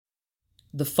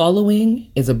The following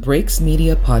is a Breaks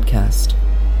Media podcast.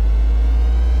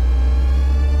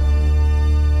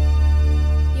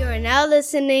 You are now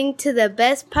listening to the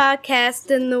best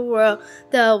podcast in the world,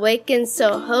 The Awakened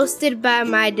Soul, hosted by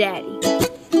my daddy.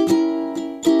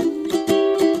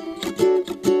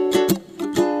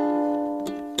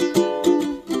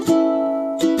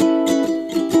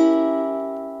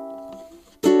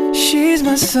 She's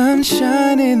my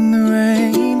sunshine in the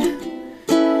rain,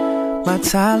 my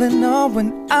Tylenol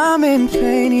when I'm in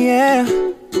pain, yeah.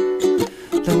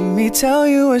 Let me tell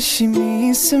you what she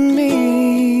means to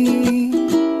me.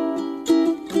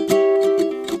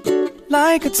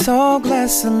 Like a tall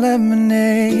glass of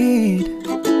lemonade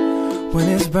when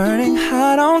it's burning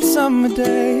hot on summer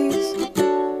days.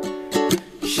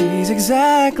 She's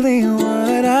exactly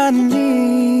what I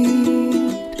need.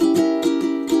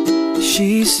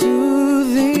 She's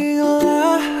soothing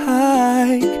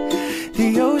like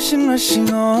the ocean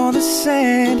rushing on the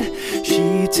sand.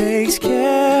 She takes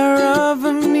care of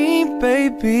me,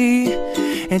 baby,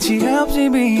 and she helps me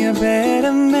be a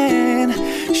better man.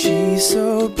 She's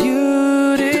so beautiful.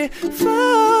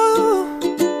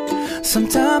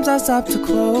 Sometimes I stop to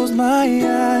close my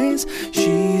eyes.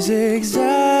 She's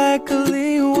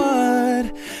exactly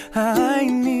what I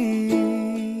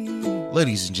need.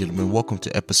 Ladies and gentlemen, welcome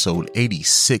to episode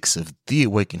 86 of The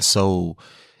Awakened Soul.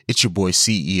 It's your boy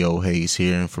CEO Hayes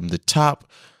here, and from the top,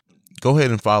 go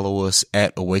ahead and follow us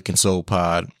at Awakened Soul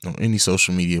Pod on any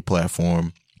social media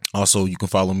platform. Also, you can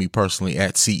follow me personally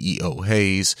at CEO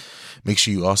Hayes. Make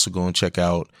sure you also go and check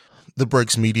out The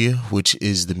Breaks Media, which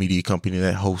is the media company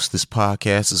that hosts this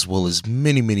podcast, as well as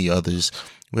many, many others.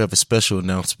 We have a special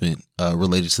announcement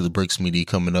related to The Breaks Media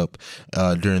coming up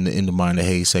during the In the Mind of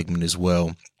Hayes segment as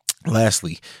well.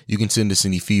 Lastly, you can send us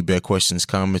any feedback, questions,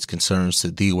 comments, concerns to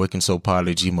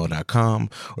theawakenedsoulpod@gmail.com,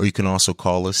 or you can also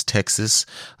call us, text us,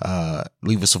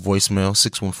 leave us a voicemail,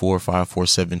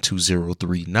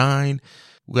 614-547-2039.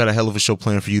 We got a hell of a show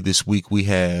planned for you this week. We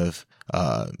have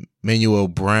Manuel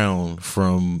Brown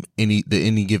from the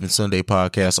Any Given Sunday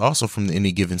podcast, also from the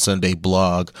Any Given Sunday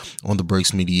blog on the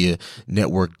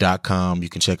breaksmedianetwork.com. You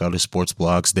can check out his sports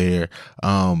blogs there.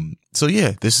 So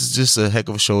yeah, this is just a heck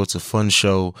of a show. It's a fun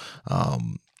show.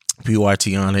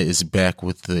 P.Y.Tiana is back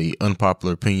with the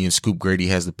unpopular opinion. Scoop Grady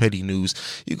has the petty news.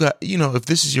 If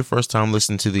this is your first time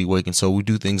listening to The Awakened Soul, we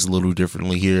do things a little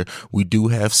differently here. We do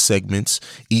have segments.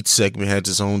 Each segment has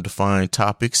its own defined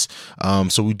topics.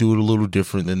 So we do it a little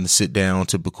different than the sit down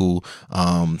typical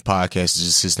podcast. It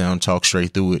just sits down and talk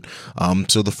straight through it.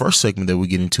 So the first segment that we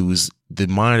get into is The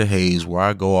Mind of Hayes, where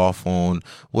I go off on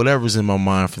whatever's in my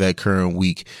mind for that current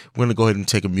week. We're going to go ahead and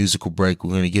take a musical break.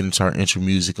 We're going to get into our intro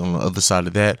music. On the other side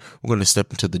of that, we're going to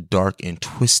step into the dark and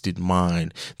twisted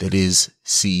mind that is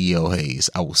CEO Hayes.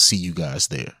 I will see you guys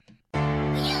there.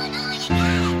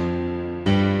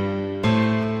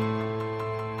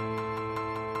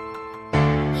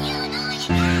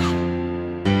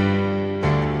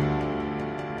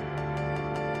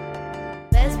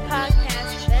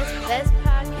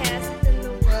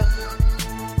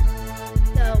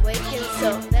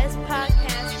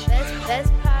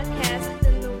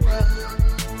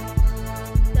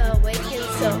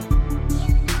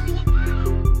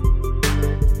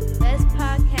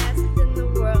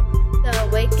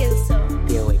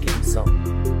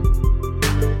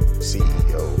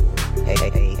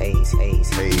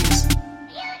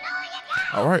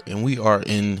 All right, and we are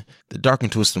in the dark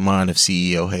and twisted mind of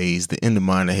CEO Hayes, the In the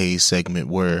Mind of Hayes segment,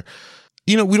 where,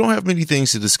 we don't have many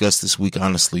things to discuss this week,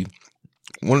 honestly.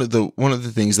 One of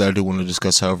the things that I do want to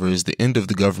discuss, however, is the end of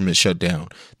the government shutdown,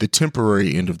 the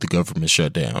temporary end of the government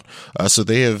shutdown. So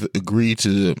they have agreed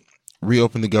to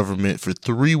reopen the government for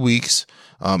 3 weeks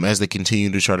as they continue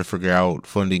to try to figure out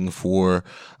funding for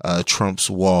Trump's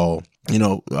wall.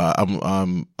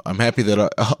 I'm happy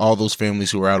that all those families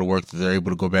who are out of work, that they're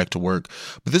able to go back to work.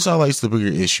 But this highlights the bigger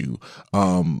issue.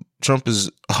 Trump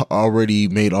has already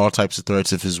made all types of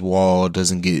threats if his wall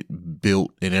doesn't get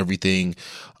built and everything.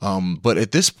 But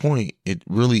at this point, it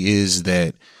really is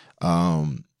that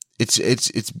the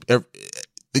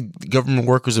government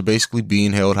workers are basically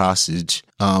being held hostage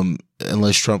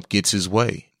unless Trump gets his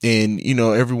way. And,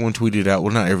 everyone tweeted out,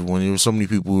 well, not everyone, there were so many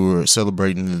people who were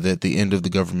celebrating that the end of the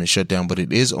government shutdown, but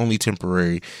it is only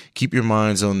temporary. Keep your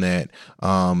minds on that.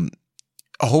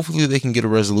 Hopefully they can get a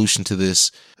resolution to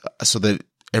this so that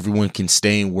everyone can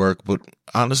stay in work. But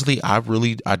honestly, I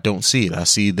don't see it. I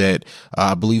see that,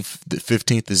 I believe the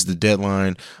 15th is the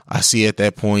deadline. I see at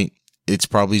that point, it's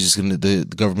probably just the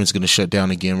government's gonna shut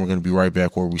down again. We're gonna be right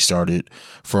back where we started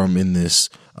from in this.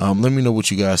 Let me know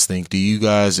what you guys think. Do you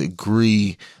guys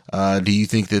agree? Do you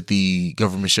think that the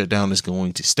government shutdown is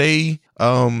going to stay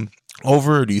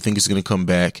over, or do you think it's going to come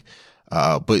back?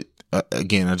 But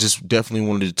again, I just definitely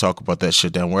wanted to talk about that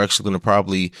shutdown. We're actually going to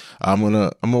probably, I'm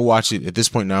going to watch it at this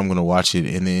point. Now I'm going to watch it,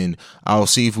 and then I'll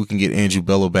see if we can get Andrew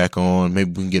Bello back on. Maybe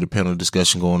we can get a panel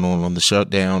discussion going on the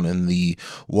shutdown and the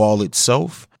wall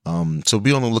itself. So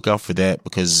be on the lookout for that,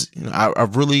 because I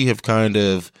really have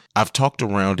I've talked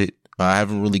around it. I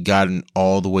haven't really gotten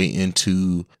all the way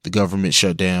into the government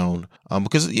shutdown,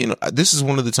 because, this is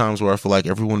one of the times where I feel like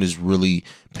everyone is really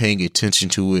paying attention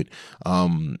to it.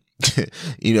 And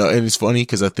it's funny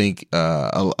because I think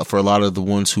for a lot of the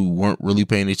ones who weren't really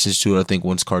paying attention to it, I think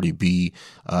once Cardi B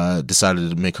decided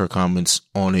to make her comments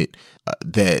on it,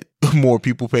 that more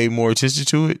people pay more attention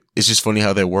to it. It's just funny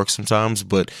how that works sometimes,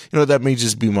 but that may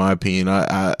just be my opinion.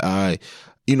 I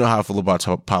you know how I feel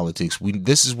about politics.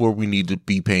 This is where we need to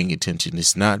be paying attention.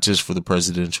 It's not just for the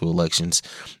presidential elections,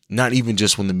 not even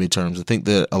just when the midterms. I think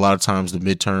that a lot of times the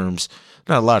midterms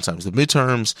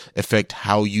affect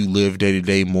how you live day to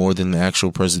day more than the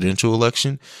actual presidential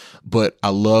election. But I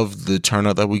love the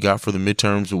turnout that we got for the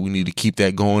midterms, but we need to keep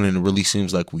that going. And it really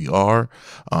seems like we are,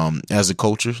 as a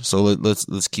culture. So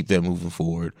let's keep that moving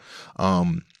forward.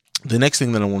 The next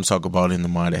thing that I want to talk about in the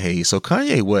mind of Haize. So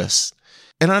Kanye West.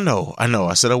 And I know.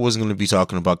 I said I wasn't going to be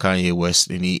talking about Kanye West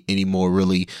anymore.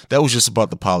 Really, that was just about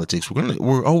the politics.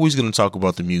 We're always going to talk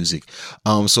about the music.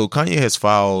 So Kanye has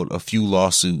filed a few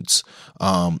lawsuits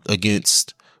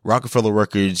against Rockefeller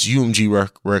Records,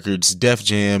 UMG Records, Def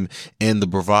Jam, and the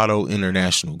Bravado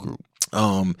International Group,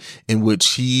 in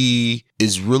which he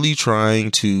is really trying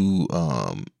to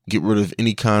get rid of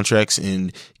any contracts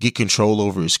and get control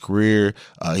over his career.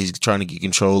 He's trying to get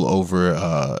control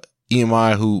over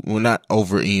EMI, not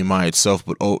over EMI itself,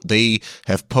 but they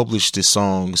have published his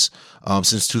songs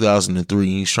since 2003.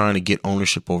 He's trying to get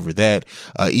ownership over that.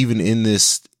 Even in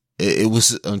this, it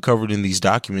was uncovered in these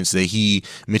documents that he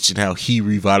mentioned how he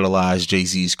revitalized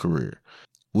Jay-Z's career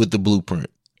with the Blueprint,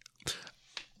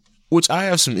 which I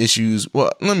have some issues.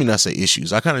 Well, let me not say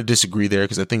issues. I kind of disagree there,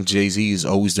 because I think Jay-Z has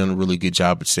always done a really good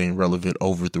job at staying relevant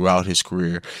throughout his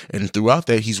career. And throughout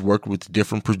that, he's worked with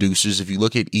different producers. If you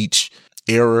look at each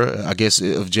era, I guess,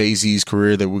 of Jay-Z's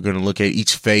career that we're going to look at,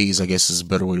 each phase, I guess is a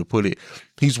better way to put it,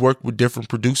 he's worked with different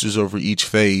producers over each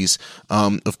phase.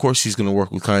 Of course, he's going to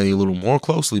work with Kanye a little more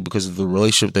closely because of the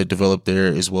relationship that developed there,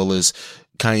 as well as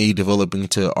Kanye developing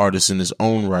to artists in his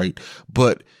own right.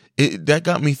 But that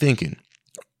got me thinking,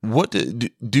 what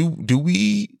do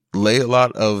we lay a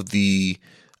lot of the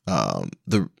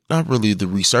not really the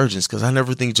resurgence, because I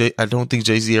don't think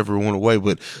Jay-Z ever went away,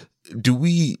 but do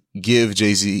we give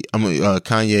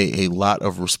Kanye a lot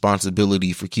of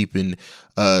responsibility for keeping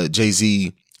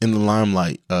Jay-Z in the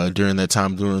limelight during that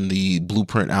time, during the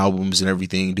Blueprint albums and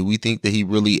everything? Do we think that he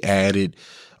really added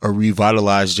or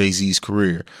revitalized Jay-Z's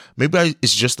career? Maybe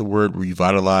it's just the word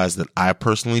revitalize that I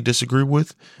personally disagree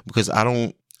with, because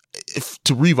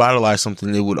to revitalize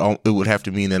something, it would have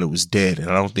to mean that it was dead, and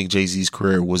I don't think Jay-Z's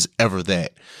career was ever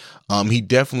that. He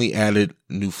definitely added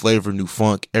new flavor, new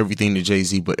funk, everything to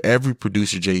Jay-Z, but every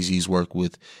producer Jay-Z's worked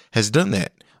with has done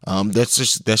that. That's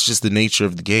just the nature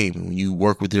of the game. When you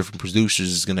work with different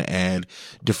producers, it's going to add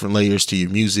different layers to your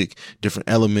music, different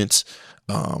elements.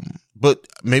 But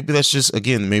maybe that's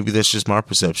just my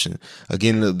perception.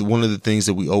 Again, one of the things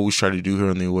that we always try to do here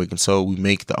on The Awakened Soul, we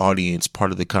make the audience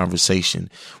part of the conversation.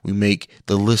 We make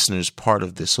the listeners part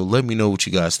of this. So let me know what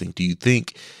you guys think. Do you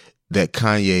think that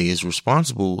Kanye is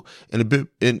responsible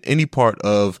in any part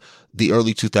of the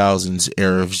early 2000s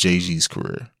era of Jay-Z's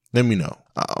career? Let me know.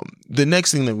 The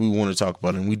next thing that we want to talk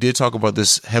about, and we did talk about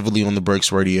this heavily on the Breaks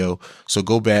Radio, so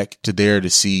go back to there to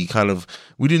see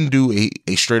we didn't do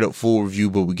a straight up full review,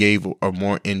 but we gave a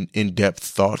more in-depth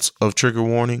thoughts of Trigger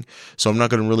Warning. So I'm not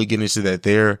going to really get into that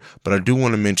there, but I do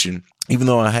want to mention, even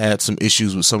though I had some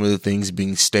issues with some of the things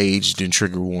being staged in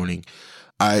Trigger Warning,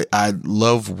 I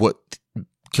love what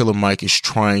Killer Mike is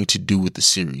trying to do with the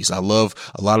series. I love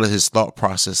a lot of his thought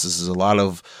processes, a lot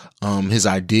of his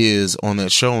ideas on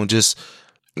that show, and just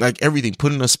like everything,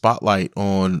 putting a spotlight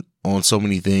on so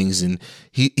many things. And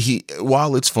he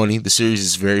while it's funny, the series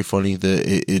is very funny.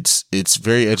 It's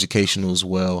very educational as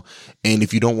well. And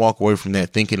if you don't walk away from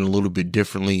that thinking a little bit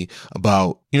differently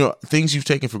about, things you've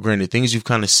taken for granted, things you've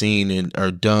kind of seen and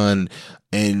are done,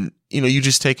 and you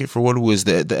just take it for what it was.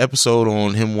 The episode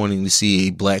on him wanting to see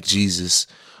a black Jesus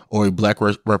or a black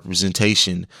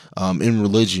representation in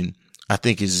religion, I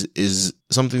think is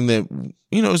something that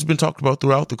has been talked about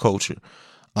throughout the culture.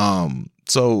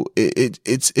 So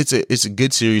it's a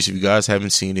good series. If you guys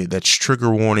haven't seen it, that's Trigger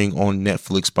Warning on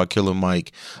Netflix by Killer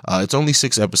Mike. It's only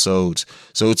 6 episodes,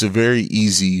 so it's a very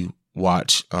easy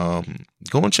watch. Go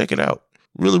and check it out.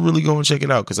 Really, really go and check it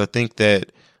out, because I think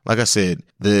that, like I said,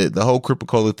 the whole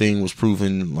Cripicola thing was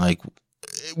proven, like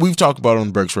we've talked about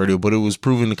on Breaks Radio, but it was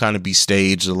proven to kind of be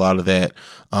staged, a lot of that.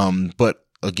 But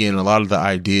again, a lot of the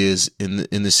ideas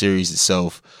in the series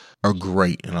itself are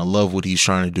great, and I love what he's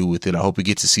trying to do with it. I hope it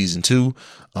gets to season 2.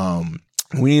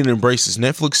 We need to embrace this.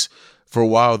 Netflix, for a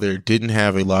while there, didn't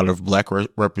have a lot of black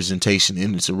representation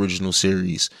in its original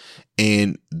series,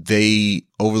 and they,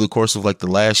 over the course of like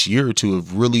the last year or two,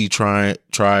 have really tried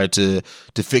to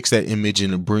fix that image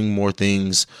and to bring more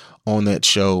things on that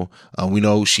show. We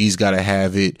know She's Gotta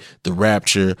Have It, The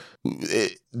Rapture,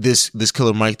 this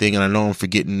Killer Mike thing, and I know I'm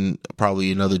forgetting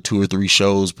probably another 2 or 3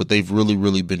 shows, but they've really,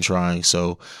 really been trying.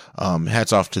 So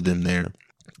hats off to them there.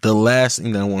 The last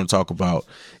thing that I want to talk about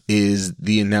is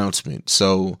the announcement.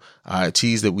 So I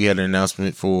teased that we had an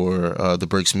announcement for the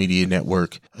Breaks Media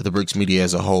Network, the Breaks Media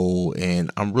as a whole, and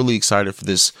I'm really excited for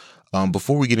this.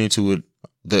 Before we get into it,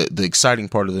 the exciting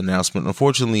part of the announcement,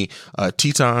 unfortunately,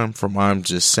 Tea Time from I'm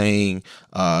Just Saying,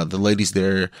 the ladies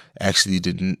there actually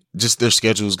didn't, just their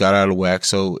schedules got out of whack.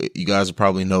 So you guys have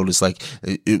probably noticed, like,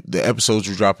 the episodes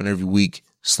were dropping every week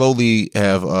slowly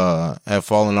have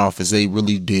fallen off, as they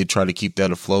really did try to keep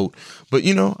that afloat. But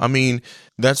I mean,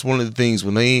 that's one of the things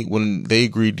when they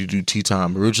agreed to do Tea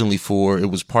Time originally it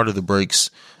was part of the Breaks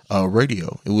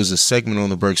Radio. It was a segment on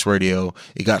the Breaks Radio.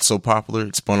 It got so popular,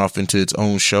 it spun off into its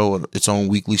own show, its own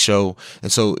weekly show.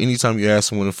 And so anytime you ask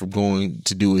someone if we're going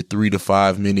to do a 3 to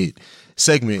 5 minute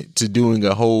segment to doing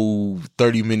a whole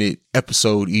 30-minute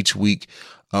episode each week,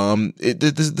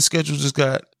 the schedule just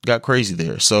got crazy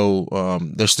there. So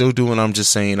they're still doing I'm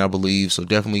Just Saying, I believe. So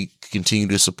definitely continue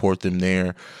to support them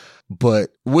there. But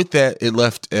with that, it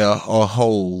left a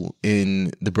hole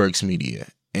in the Breaks Media.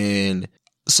 And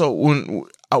so when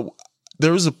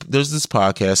there's this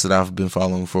podcast that I've been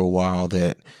following for a while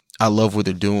that I love what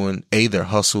they're doing. Their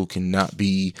hustle cannot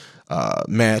be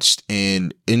matched.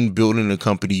 And in building a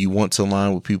company, you want to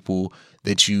align with people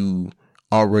that you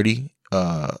already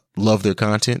love their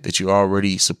content, that you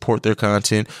already support their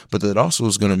content, but that also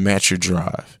is going to match your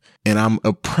drive. And I'm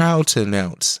proud to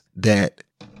announce that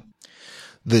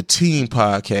the Team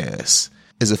Podcast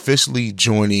is officially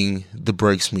joining the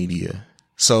Breaks Media.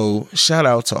 So shout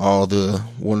out to all the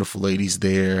wonderful ladies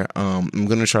there. I'm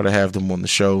going to try to have them on the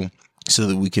show so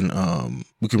that we can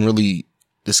really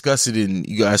discuss it and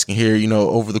you guys can hear.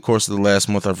 Over the course of the last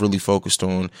month, I've really focused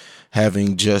on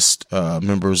having just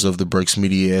members of the Breaks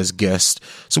Media as guests,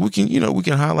 so we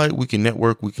can highlight, we can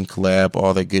network, we can collab,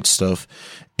 all that good stuff.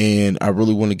 And I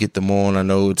really want to get them on. I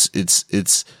know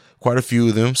it's quite a few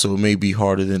of them, so it may be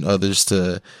harder than others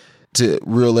to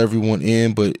reel everyone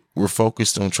in, but we're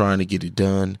focused on trying to get it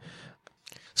done.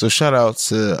 So shout out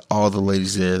to all the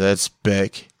ladies there. That's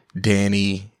Beck,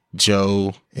 Danny,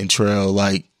 Joe, and Trell.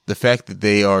 Like, the fact that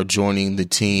they are joining the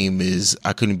team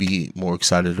I couldn't be more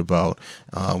excited about.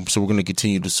 So we're going to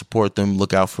continue to support them.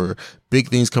 Look out for big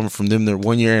things coming from them. Their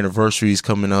 1-year anniversary is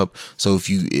coming up. So if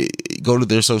you go to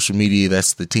their social media,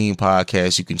 that's the Team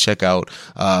Podcast. You can check out,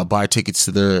 buy tickets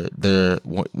to their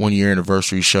 1-year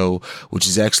anniversary show, which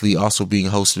is actually also being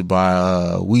hosted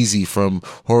by Wheezy from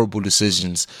Horrible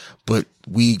Decisions. But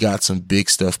we got some big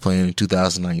stuff planned in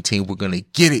 2019. We're going to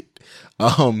get it.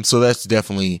 So that's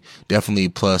definitely a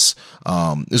plus.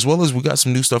 As well as we got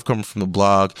some new stuff coming from the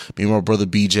blog. Me and my brother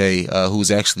BJ,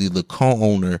 who's actually the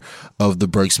co-owner of the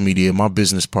Breaks Media, my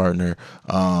business partner.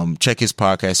 Check his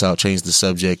podcast out, Change the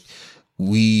Subject.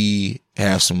 We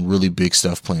have some really big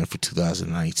stuff planned for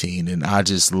 2019, and I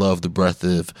just love the breath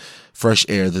of fresh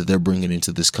air that they're bringing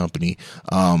into this company.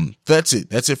 That's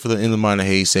it for the In the Mind of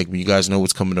Hayes segment. You guys know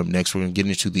what's coming up next. We're going to get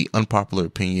into the unpopular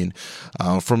opinion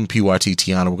from PYT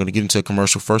Tiana. We're going to get into a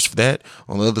commercial first for that.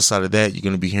 On the other side of that, you're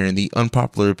going to be hearing the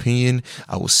unpopular opinion.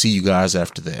 I will see you guys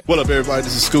after that. What up, everybody?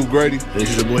 This is Scoop Grady. This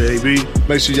is your boy AB.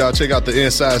 Make sure y'all check out the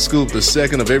Inside Scoop the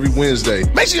second of every Wednesday.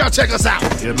 Make sure y'all check us out.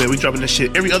 Yeah, man, we dropping this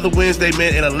shit every other Wednesday,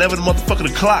 man, at 11 motherfucking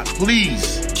o'clock.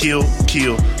 Please kill,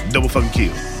 double fucking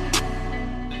kill.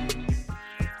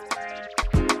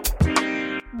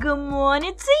 Good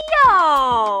morning to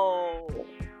y'all.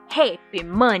 Happy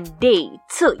Monday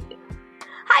to you.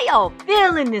 How y'all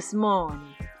feeling this morning?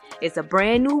 It's a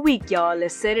brand new week, y'all.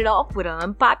 Let's set it off with an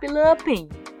unpopular opinion.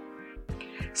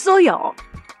 So y'all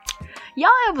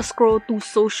ever scroll through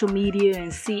social media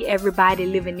and see everybody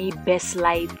living their best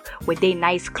life with their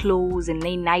nice clothes and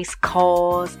their nice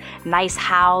cars, nice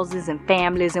houses and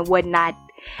families and whatnot,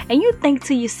 and you think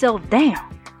to yourself, damn,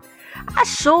 I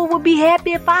sure would be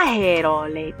happy if I had all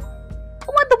that. I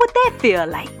wonder what that feel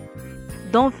like.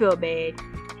 Don't feel bad.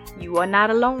 You are not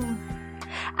alone.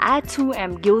 I too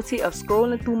am guilty of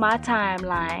scrolling through my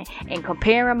timeline and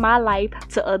comparing my life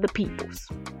to other people's.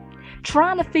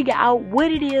 Trying to figure out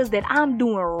what it is that I'm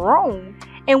doing wrong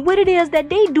and what it is that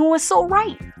they doing so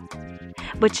right.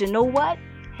 But you know what?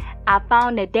 I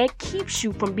found that keeps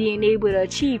you from being able to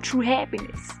achieve true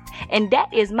happiness. And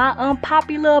that is my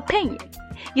unpopular opinion.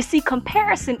 You see,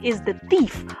 comparison is the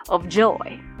thief of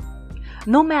joy.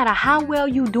 No matter how well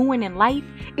you doing in life,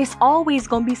 it's always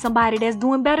gonna be somebody that's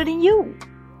doing better than you.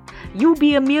 You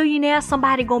be a millionaire,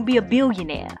 somebody gonna be a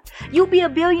billionaire. You be a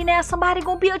billionaire, somebody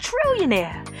gonna be a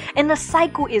trillionaire. And the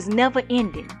cycle is never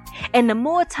ending. And the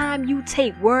more time you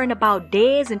take worrying about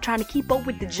theirs and trying to keep up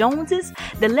with the Joneses,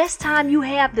 the less time you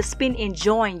have to spend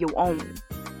enjoying your own.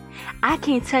 I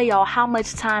can't tell y'all how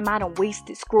much time I done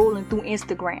wasted scrolling through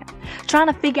Instagram, trying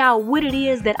to figure out what it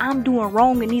is that I'm doing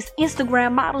wrong and these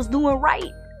Instagram models doing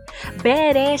right.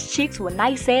 Badass chicks with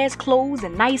nice ass clothes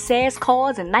and nice ass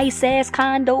cars and nice ass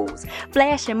condos,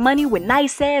 flashing money with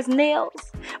nice ass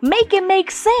nails. Make it make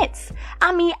sense.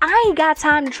 I mean, I ain't got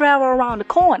time to travel around the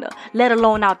corner, let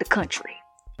alone out the country.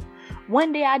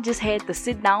 One day I just had to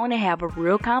sit down and have a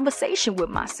real conversation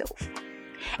with myself.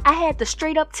 I had to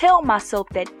straight up tell myself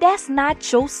that that's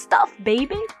not your stuff,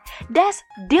 baby. That's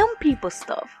them people's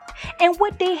stuff. And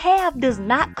what they have does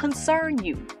not concern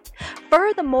you.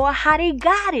 Furthermore, how they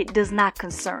got it does not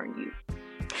concern you.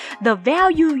 The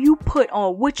value you put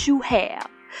on what you have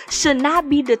should not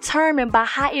be determined by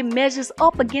how it measures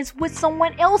up against what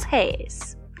someone else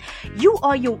has. You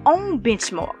are your own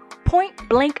benchmark, point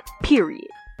blank, period.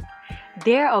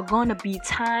 There are gonna be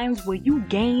times where you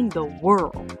gain the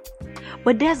world.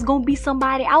 But there's gonna be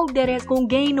somebody out there that's gonna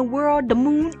gain the world, the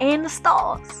moon, and the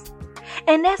stars.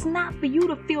 And that's not for you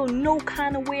to feel no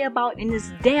kind of way about, and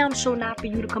it's damn sure not for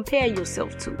you to compare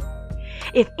yourself to.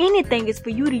 If anything, it's for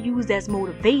you to use as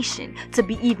motivation to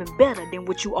be even better than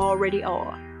what you already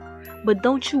are. But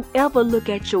don't you ever look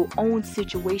at your own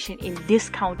situation and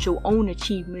discount your own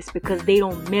achievements because they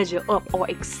don't measure up or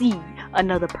exceed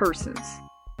another person's.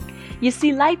 You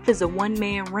see, life is a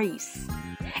one-man race.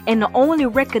 And the only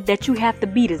record that you have to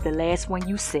beat is the last one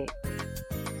you set.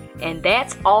 And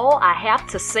that's all I have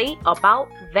to say about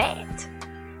that.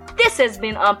 This has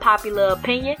been Unpopular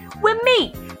Opinion with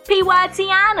me,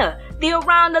 PYTiana, the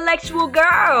Around Intellectual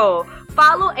Girl.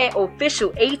 Follow at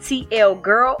official ATL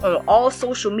Girl on all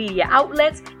social media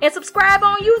outlets and subscribe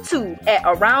on YouTube at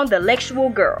Around Intellectual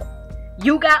Girl.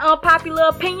 You got unpopular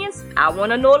opinions? I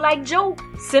want to know like Joe.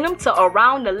 Send them to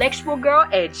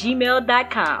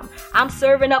aroundintellectualgirl@gmail.com. I'm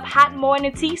serving up hot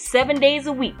morning tea 7 days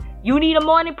a week. You need a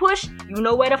morning push? You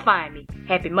know where to find me.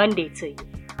 Happy Monday to you.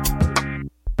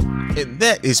 And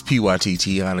that is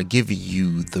PYTiana giving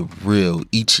you the real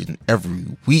each and every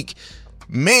week.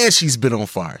 Man, she's been on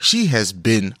fire. She has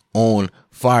been on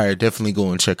fire. Definitely go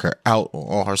and check her out on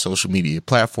all her social media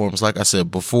platforms. Like I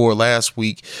said before last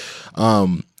week,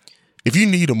 if you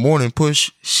need a morning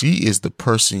push, she is the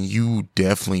person you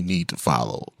definitely need to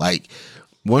follow. Like,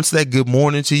 once that good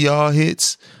morning to y'all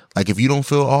hits, like if you don't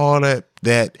feel all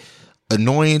that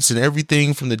annoyance and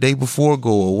everything from the day before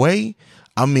go away,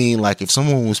 I mean, like if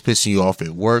someone was pissing you off at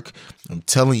work, I'm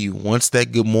telling you, once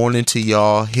that good morning to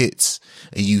y'all hits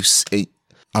and you say,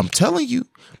 I'm telling you,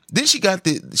 then she got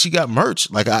merch.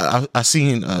 Like I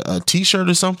seen a t-shirt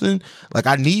or something. Like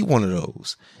I need one of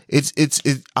those. It's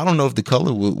I don't know if the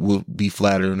color will be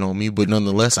flattering on me, but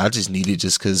nonetheless, I just need it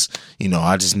just cause,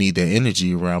 I just need that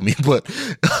energy around me, but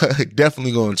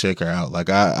definitely go and check her out. Like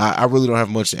I really don't have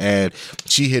much to add.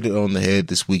 She hit it on the head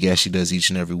this week as she does each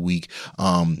and every week.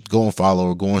 Go and follow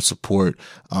her, go and support.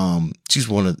 She's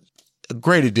a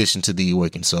great addition to the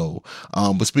Awakened Soul.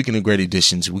 But speaking of great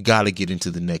additions, we got to get into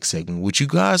the next segment, which you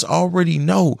guys already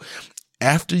know.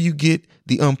 After you get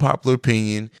the unpopular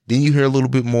opinion, then you hear a little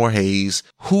bit more Hayes.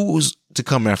 Who's to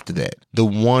come after that? The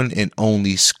one and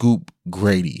only Scoop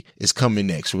Grady is coming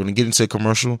next. We're going to get into a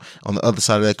commercial. On the other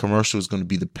side of that commercial is going to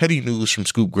be the petty news from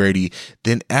Scoop Grady.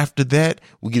 Then after that,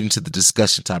 we get into the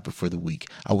discussion topic for the week.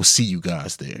 I will see you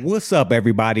guys there. What's up,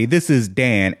 everybody? This is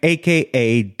Dan,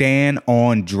 aka Dan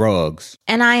on Drugs.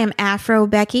 And I am Afro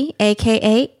Becky,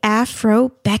 aka Afro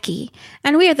Becky.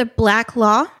 And we are the Black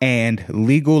Law and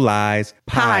Legal Lies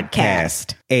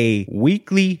Podcast, a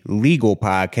weekly legal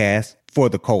podcast for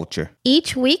the culture.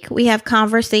 Each week, we have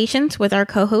conversations with our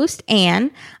co-host,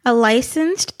 Anne, a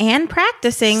licensed and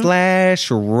practicing /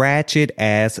 ratchet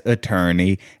ass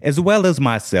attorney, as well as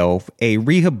myself, a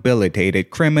rehabilitated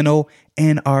criminal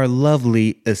and our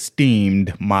lovely,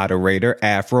 esteemed moderator,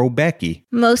 Afro Becky.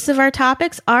 Most of our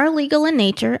topics are legal in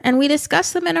nature, and we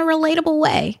discuss them in a relatable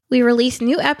way. We release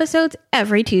new episodes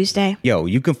every Tuesday. Yo,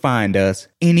 you can find us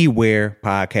anywhere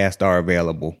podcasts are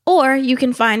available. Or you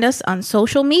can find us on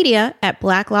social media at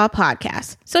Black Law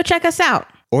Podcast. So check us out.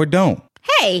 Or don't.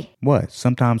 Hey! What?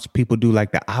 Sometimes people do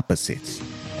like the opposites.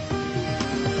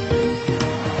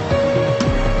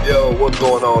 Yo, what's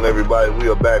going on, everybody? We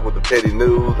are back with the Petty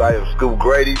News. I am Scoop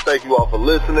Grady. Thank you all for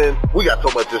listening. We got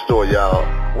so much in store, y'all.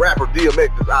 Rapper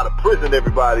DMX is out of prison,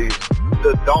 everybody.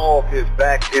 The dog is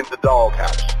back in the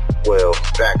doghouse. Well,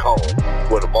 back home,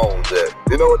 where the bones at.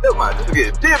 You know what? Never mind. Just forget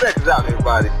it. DMX is out,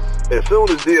 everybody. As soon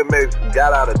as DMX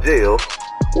got out of jail,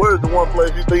 where's the one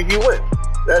place you think he went?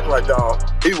 That's right, y'all.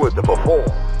 He went to perform.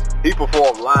 He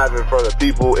performed live in front of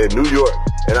people in New York.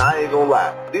 And I ain't gonna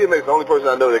lie, DMX is the only person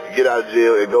I know that can get out of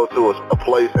jail and go to a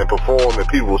place and perform and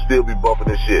people will still be bumping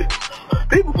his shit.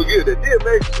 People forget that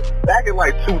DMX, back in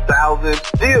like 2000,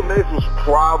 DMX was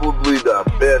probably the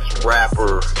best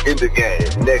rapper in the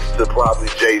game, next to probably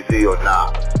Jay-Z or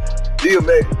Nas.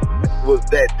 DMX was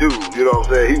that dude, you know what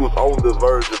I'm saying? He was on the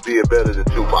verge of being better than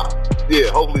Tupac.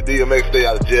 Yeah, hopefully DMX stay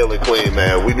out of jail and clean,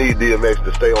 man. We need DMX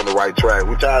to stay on the right track.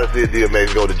 We're tired of seeing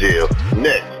DMX go to jail.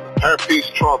 Next. Herpes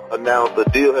Trump announced a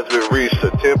deal has been reached to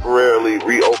temporarily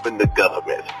reopen the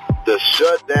government. The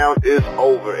shutdown is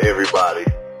over, everybody.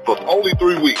 For only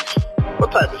 3 weeks.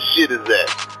 What type of shit is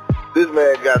that? This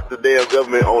man got the damn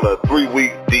government on a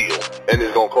 3-week deal, and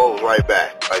it's gonna close right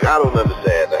back. Like, I don't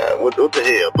understand that. What the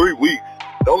hell? 3 weeks?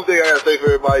 The only thing I gotta say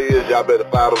for everybody is y'all better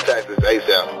file them taxes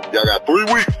ASAP. Y'all got 3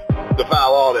 weeks to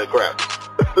file all that crap.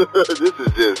 This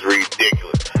is just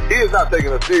ridiculous. He is not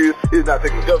taking us serious. He is not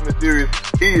taking the government serious.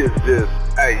 He is just,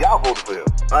 hey, y'all voted for him.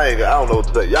 I don't know what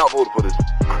to say. Y'all voted for this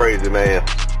crazy man.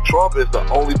 Trump is the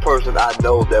only person I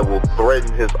know that will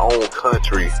threaten his own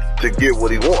country to get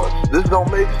what he wants. This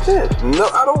don't make sense.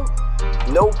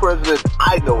 No president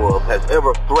I know of has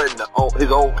ever threatened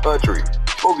his own country.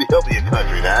 It's supposed to be helping your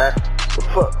country, now. What the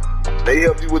fuck? They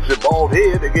helped you with your bald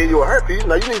head. They gave you a herpes.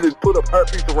 Now you need to put up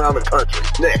herpes around the country.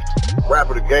 Next,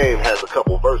 Rapper The Game has a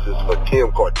couple verses for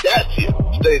Kim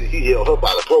Kardashian. Stated he held her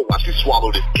by the throat while she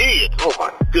swallowed his kid. Oh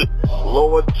my goodness.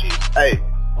 Lord Jesus. Hey,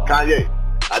 Kanye,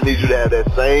 I need you to have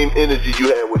that same energy you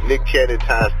had with Nick Cannon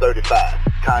times 35.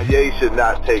 Kanye should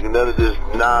not take none of this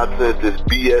nonsense, this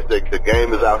BS that the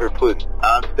game is out here putting.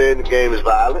 I understand the game is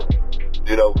violent.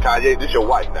 You know, Kanye, this your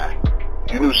wife now.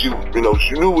 You knew she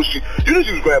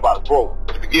was grabbed by the throat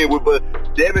to begin with, but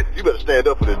damn it, you better stand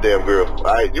up for this damn girl,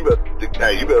 alright? You better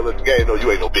let the game know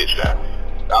you ain't no bitch now.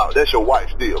 Oh, that's your wife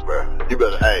still, bro. You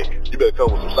better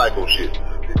come with some psycho shit.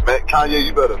 Man,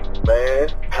 Kanye,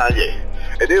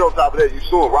 Kanye. And then on top of that, you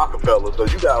suing Rockefeller, so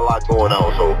you got a lot going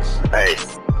on, so, hey.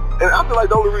 And I feel like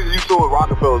the only reason you suing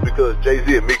Rockefeller is because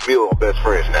Jay-Z and Meek Mill are best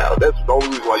friends now. That's the only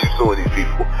reason why you suing these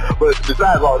people. But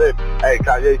besides all that, hey,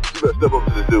 Kanye, you better step up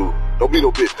to this dude. Don't be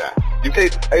no bitch now. You can't,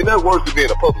 ain't nothing worse than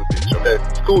being a public bitch, okay?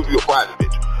 It's cool if you're a private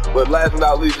bitch. But last but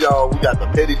not least, y'all, we got the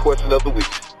petty question of the week.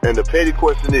 And the petty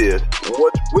question is,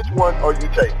 which one are you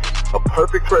taking? A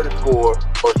perfect credit score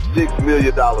or $6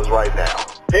 million right now?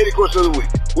 Petty question of the week.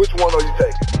 Which one are you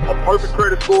taking? A perfect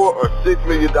credit score or $6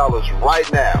 million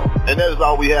right now? And that is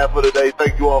all we have for today.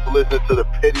 Thank you all for listening to the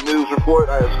Petty News Report.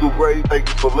 I am Scoop Grady. Thank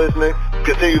you for listening.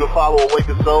 Continue to follow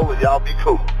Awakened Soul, and y'all be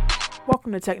cool.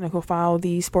 Welcome to Technical File,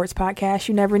 the sports podcast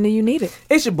you never knew you needed.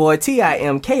 It's your boy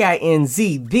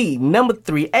TIMKINZ, the number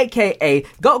 3, a.k.a.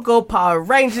 Go Power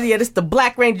Ranger. Yeah, this the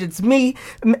Black Ranger. It's me,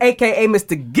 a.k.a.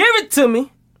 Mr. Give It To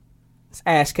Me. It's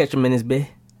Ash Ketchum in his bed.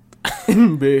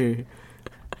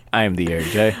 I am the Eric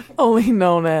J. Only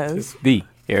known as the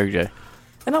Eric J.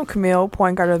 And I'm Camille,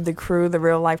 point guard of the crew, the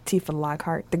real life Tifa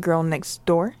Lockhart, the girl next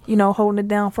door. You know, holding it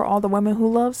down for all the women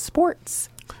who love sports.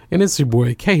 And it's your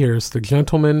boy K Harris, the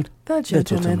gentleman. The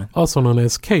gentleman. Also known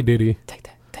as K Diddy. Take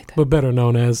that. But better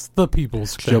known as the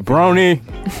People's Jabroni.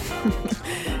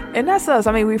 And that's us.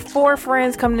 I mean, we 4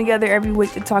 friends come together every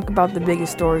week to talk about the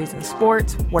biggest stories in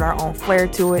sports with our own flair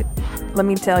to it. Let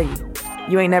me tell you,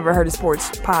 you ain't never heard a sports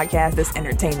podcast that's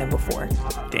entertaining before.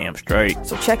 Damn straight.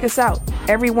 So check us out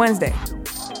every Wednesday.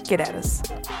 Get at us.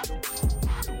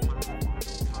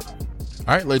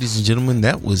 All right, ladies and gentlemen,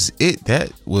 that was it.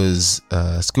 That was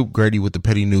Scoop Grady with the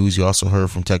Petty News. You also heard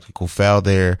from Technical Foul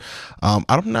there.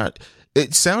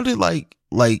 It sounded like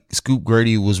Scoop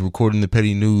Grady was recording the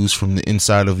Petty News from the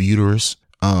inside of a uterus.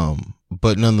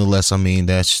 But nonetheless, I mean,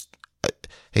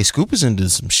 Hey, Scoop is into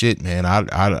some shit, man.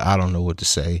 I don't know what to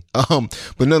say.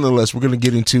 But nonetheless, we're gonna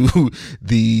get into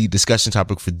the discussion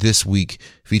topic for this week,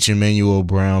 featuring Manny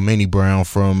Brown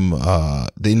from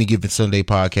the Any Given Sunday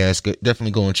podcast.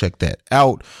 Definitely go and check that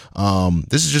out.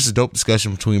 This is just a dope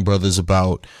discussion between brothers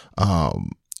about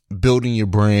building your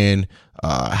brand,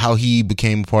 how he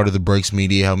became a part of the Breaks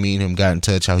Media, how me and him got in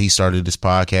touch, how he started this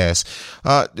podcast.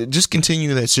 Just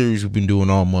continue that series we've been doing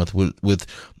all month with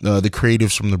the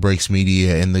creatives from the Breaks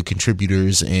Media and the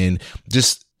contributors and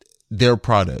just their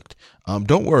product.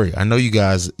 Don't worry. I know you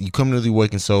guys, you come to the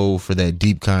Awakened Soul for that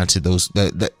deep content,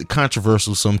 that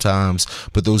controversial sometimes,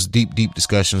 but those deep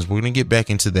discussions. We're going to get back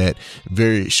into that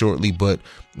very shortly. But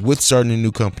with starting a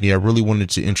new company, I really wanted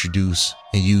to introduce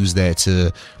and use that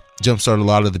to jumpstart a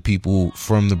lot of the people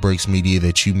from the Breaks Media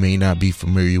that you may not be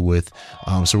familiar with.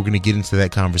 So we're going to get into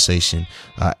that conversation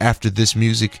after this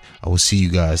music. I will see you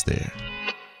guys there.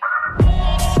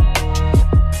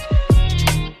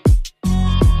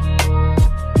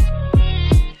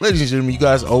 Ladies and gentlemen, you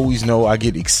guys always know I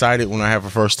get excited when I have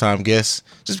a first time guest,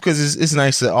 just because it's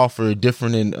nice to offer a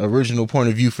different and original point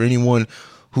of view for anyone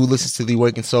who listens to the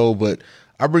Awakened Soul. But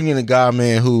I bring in a guy,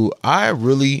 man, who I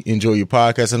really enjoy your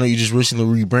podcast. I know you just recently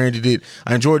rebranded it.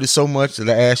 I enjoyed it so much that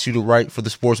I asked you to write for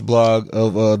the sports blog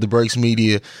of the Breaks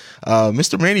Media.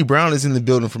 Mr. Manny Brown is in the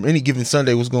building from Any Given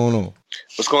Sunday. What's going on?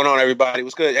 What's going on, everybody?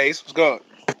 What's good, Ace? What's going?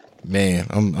 Man,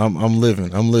 I'm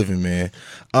living, man.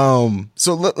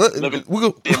 So living we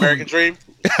go the American dream.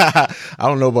 I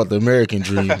don't know about the American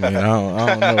dream, man. I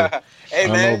don't know. Hey,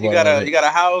 man, you got a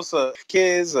house,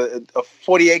 kids,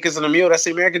 40 acres and a mule. That's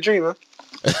the American dream, huh?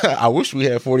 I wish we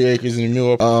had 40 acres and a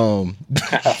mule.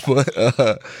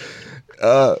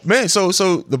 Man, so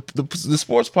the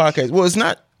sports podcast. Well, it's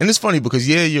not, and it's funny because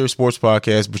you're a sports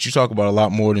podcast, but you talk about a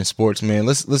lot more than sports, man.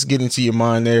 Let's get into your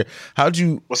mind there. How'd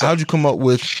you come up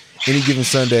with Any Given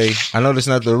Sunday? I know that's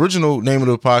not the original name of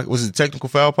the podcast. Was it Technical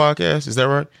Foul Podcast? Is that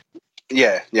right?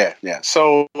 Yeah.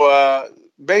 So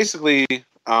basically,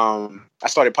 I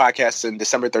started podcasting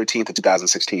December 13th of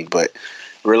 2016, but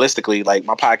realistically, like,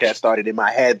 my podcast started in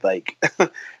my head like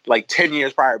 10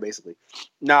 years prior, basically.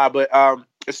 But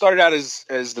it started out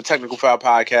as the Technical Foul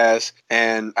Podcast,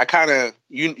 and I kind of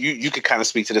you could kind of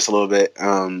speak to this a little bit.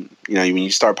 When you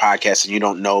start podcasting, you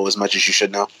don't know as much as you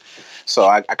should know. So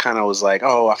I kind of was like,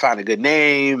 I found a good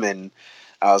name, and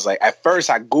I was like, at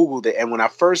first I Googled it, and when I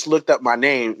first looked up my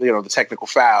name, the Technical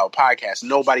Foul Podcast,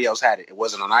 nobody else had it. It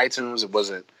wasn't on iTunes. It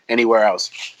wasn't anywhere else.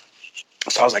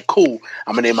 So I was like, cool,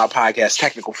 I'm going to name my podcast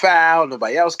Technical Foul.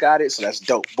 Nobody else got it, so that's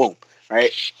dope. Boom,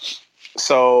 right?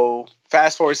 So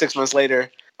fast forward 6 months later,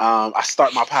 I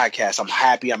start my podcast. I'm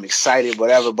happy. I'm excited,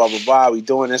 whatever, blah, blah, blah. We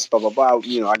doing this, blah, blah, blah.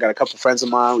 I got a couple friends of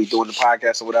mine. We doing the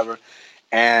podcast or whatever.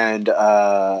 And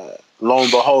lo and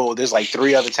behold, there's like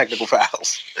 3 other Technical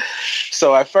Fouls.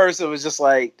 So at first it was just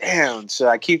like, damn, should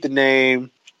I keep the name?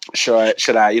 Should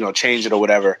I change it or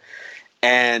whatever?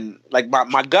 And like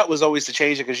my gut was always to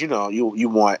change it because you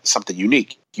want something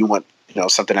unique. You want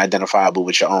something identifiable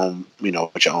with your own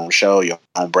show, your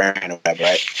own brand or whatever,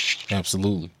 right?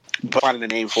 Absolutely. But finding a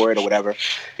name for it or whatever,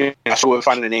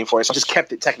 finding a name for it. So I just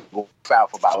kept it Technical Foul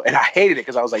for about, and I hated it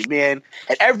because I was like, man.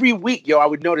 And every week, I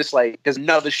would notice like there's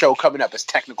another show coming up. It's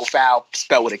Technical Foul,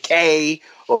 spelled with a K,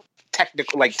 or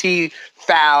technical like T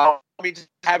Foul. Just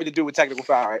having to do with Technical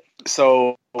Foul, right?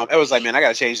 So it was like, man, I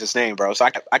gotta change this name, bro. So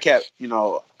I kept,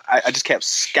 I just kept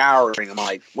scouring. I'm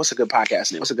like, what's a good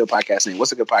podcast name? What's a good podcast name?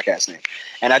 What's a good podcast name?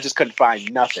 And I just couldn't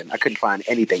find nothing. I couldn't find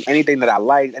anything that I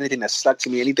liked, anything that stuck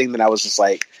to me, anything that I was just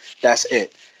like, that's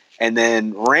it. And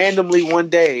then randomly one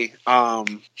day,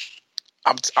 I'm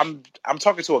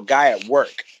talking to a guy at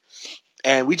work,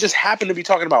 and we just happened to be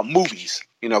talking about movies.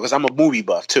 Because I'm a movie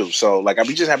buff too. So like,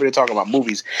 we just happened to talk about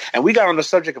movies, and we got on the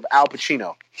subject of Al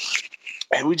Pacino,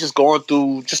 and we just going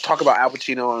through, just talk about Al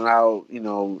Pacino and how,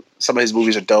 some of his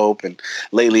movies are dope. And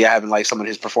lately I haven't liked some of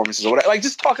his performances or whatever, like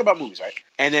just talk about movies. Right.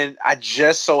 And then I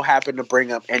just so happened to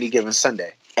bring up Any Given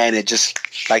Sunday, and it just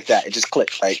like that, it just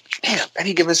clicked like, damn, I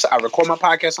record my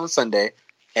podcast on Sunday.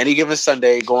 Any Given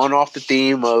Sunday, going off the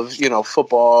theme of,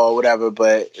 football or whatever,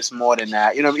 but it's more than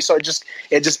that. You know what I mean? So it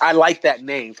just, I like that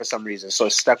name for some reason. So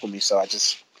it stuck with me. So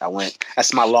I went,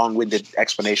 that's my long-winded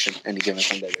explanation, Any Given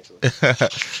Sunday,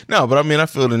 basically. No, but I mean, I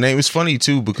feel the name is funny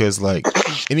too, because like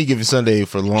Any Given Sunday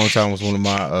for a long time was one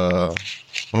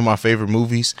of my favorite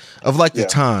movies of like the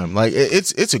time. Like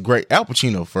it's a great Al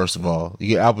Pacino. First of all, you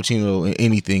get Al Pacino in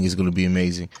anything is going to be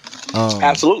amazing.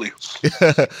 Absolutely.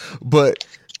 But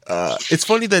it's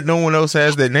funny that no one else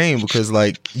has that name, because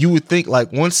like you would think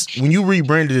like when you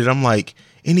rebranded it, I'm like,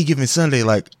 Any Given Sunday,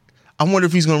 like I wonder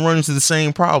if he's gonna run into the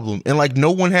same problem. And like,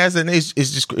 no one has that.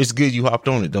 It's good you hopped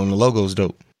on it though. And the logo's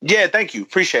dope. Yeah, thank you,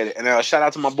 appreciate it. And shout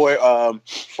out to my boy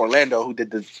Orlando who did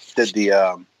the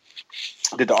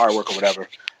artwork or whatever.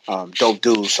 Dope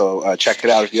dude. So check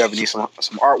it out if you ever need some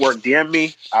artwork. DM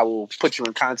me. I will put you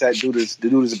in contact. The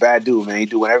dude is a bad dude, man. He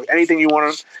do whatever, anything you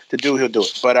want him to do, he'll do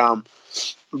it.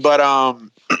 But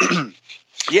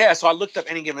yeah. So I looked up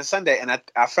Any Given Sunday, and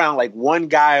I found like one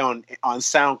guy on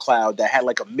SoundCloud that had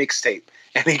like a mixtape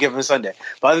Any Given Sunday.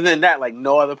 But other than that, like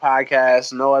no other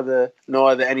podcast, no other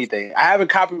anything. I haven't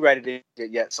copyrighted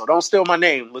it yet, so don't steal my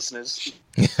name, listeners.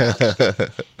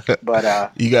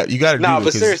 But you got to no.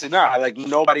 But seriously, no. Like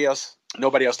nobody else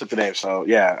took the name. So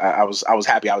yeah, I was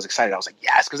happy. I was excited. I was like,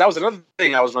 yes, because that was another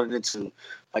thing I was running into.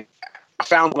 Like I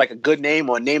found like a good name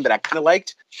or a name that I kind of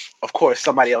liked. Of course,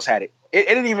 somebody else had it. It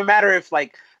didn't even matter if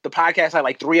like the podcast had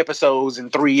like 3 episodes in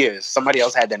 3 years. Somebody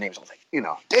else had that name. So I was like,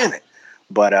 damn it.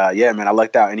 But yeah, man, I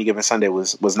lucked out. Any Given Sunday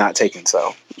was not taken,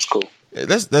 so it's cool.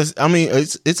 That's. I mean,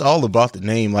 it's all about the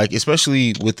name. Like,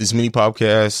 especially with this mini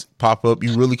podcast pop up,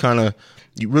 you really kind of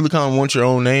want your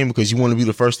own name because you want to be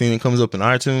the first thing that comes up in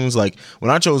iTunes. Like when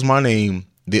I chose my name,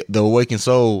 the Awakened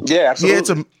Soul. Yeah,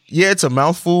 absolutely. It's a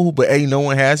mouthful, but no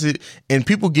one has it, and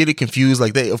people get it confused.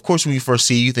 Like of course, when you first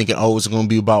see it, you thinking, oh, it's going to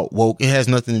be about woke. It has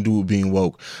nothing to do with being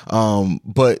woke.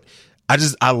 But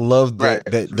I love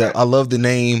that I love the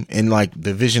name and like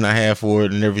the vision I have for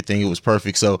it and everything. It was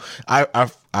perfect. So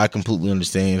I completely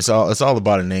understand. It's all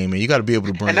about a name, and you got to be able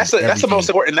to bring. And that's the most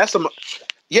important. That's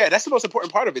the most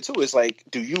important part of it too. Is like,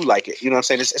 do you like it? You know what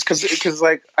I'm saying? It's because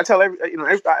like I tell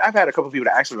I've had a couple of people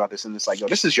that ask me about this, and it's like, yo,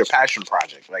 this is your passion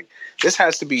project. Like this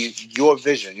has to be your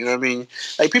vision. You know what I mean?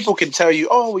 Like people can tell you,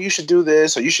 oh, well, you should do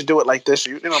this or you should do it like this,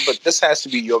 or, but this has to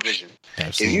be your vision.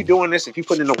 Absolutely. If you're doing this, if you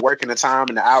put in the work and the time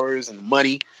and the hours and the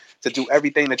money to do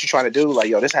everything that you're trying to do, like,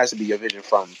 yo, this has to be your vision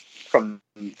from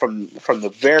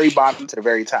the very bottom to the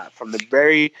very top, from the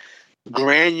very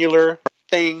granular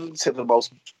thing to the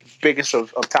most biggest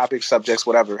of topics, subjects,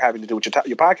 whatever having to do with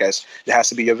your podcast. It has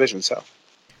to be your vision. So,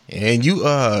 and you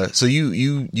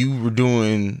were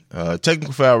doing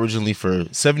Technical Foul originally for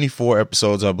 74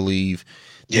 episodes, I believe.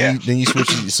 Yeah. Then you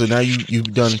switched. So now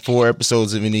you've done 4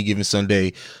 episodes of Any Given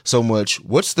Sunday. So much.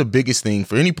 What's the biggest thing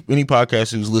for any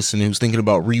podcaster who's listening, who's thinking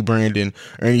about rebranding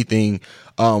or anything?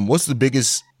 What's the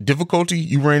biggest difficulty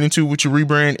you ran into with your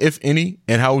rebrand, if any?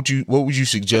 And what would you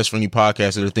suggest for any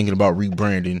podcasters that are thinking about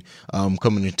rebranding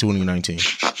coming in 2019?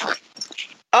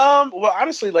 Well,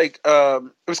 honestly, like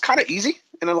it was kind of easy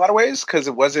in a lot of ways because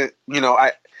it wasn't.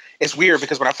 It's weird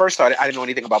because when I first started, I didn't know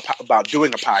anything about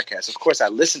doing a podcast. Of course, I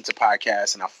listened to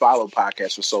podcasts and I followed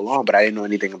podcasts for so long, but I didn't know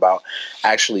anything about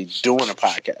actually doing a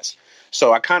podcast.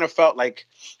 So I kind of felt like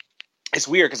it's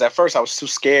weird because at first I was too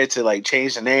scared to like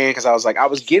change the name because I was like, I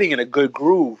was getting in a good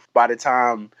groove by the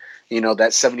time,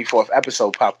 that 74th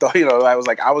episode popped up. I was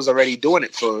like, I was already doing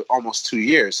it for almost 2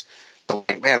 years.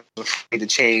 Like, man, I'm afraid to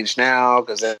change now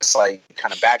because that's like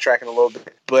kind of backtracking a little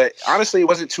bit. But honestly, it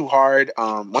wasn't too hard.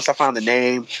 Once I found the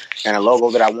name and a logo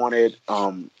that I wanted,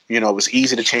 it was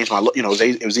easy to change my. It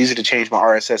was easy to change my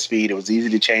RSS feed. It was easy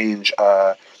to change,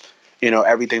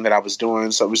 everything that I was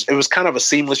doing. So it was kind of a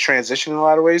seamless transition in a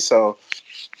lot of ways. So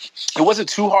it wasn't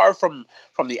too hard from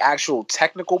the actual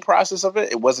technical process of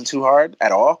it. It wasn't too hard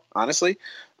at all, honestly.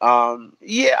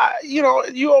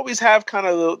 You always have kind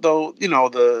of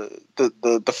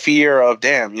the fear of,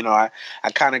 damn, I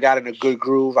kind of got in a good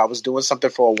groove. I was doing something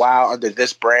for a while under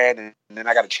this brand and then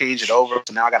I got to change it over.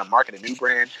 So now I got to market a new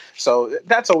brand. So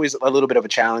that's always a little bit of a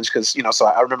challenge because, so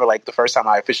I remember like the first time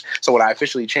when I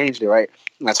officially changed it, right.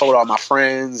 And I told all my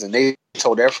friends and they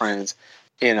told their friends,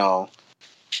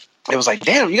 it was like,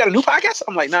 damn, you got a new podcast?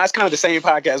 I'm like, nah, it's kind of the same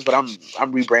podcast, but I'm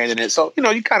rebranding it. So,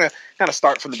 you kind of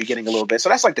start from the beginning a little bit. So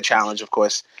that's like the challenge, of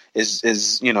course, is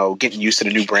getting used to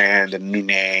the new brand and new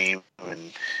name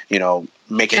and,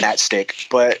 making that stick.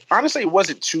 But honestly, it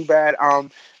wasn't too bad.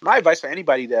 My advice for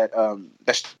anybody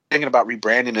that's thinking about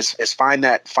rebranding is find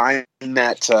that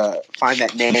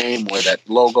name or that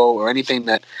logo or anything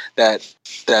that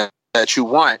you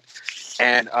want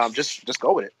and just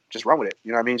go with it. Just run with it.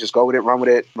 You know what I mean? Just go with it, run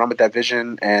with that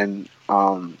vision and,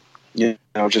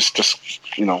 just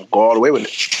go all the way with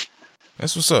it.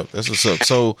 That's what's up.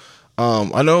 So,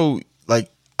 I know like,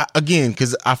 again,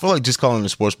 cause I feel like just calling it a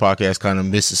sports podcast kind of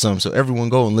misses something. So everyone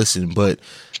go and listen, but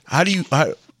how do you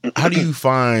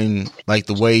find like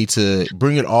the way to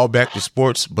bring it all back to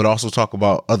sports, but also talk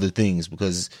about other things?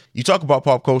 Because you talk about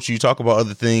pop culture, you talk about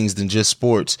other things than just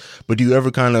sports, but do you ever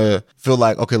kind of feel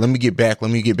like, okay, let me get back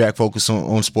focused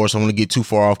on sports. I don't want to get too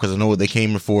far off because I know what they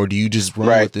came in for. Do you just run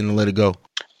with it and let it go?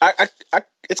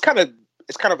 It's kind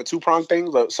it's kind of a two-pronged thing.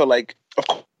 So like, of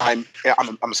course, I'm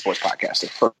a sports podcaster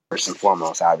first and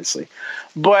foremost, obviously.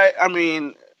 But I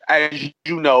mean, as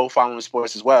you know, following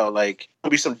sports as well, like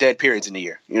there'll be some dead periods in the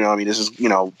year. You know what I mean? This is, you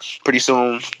know, pretty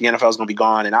soon the NFL is going to be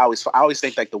gone. And I always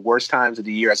think like the worst times of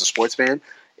the year as a sports fan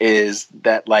is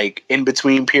that like in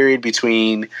between period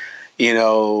between, you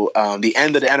know, the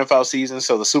end of the NFL season,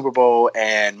 so the Super Bowl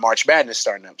and March Madness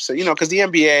starting up. So, you know, because the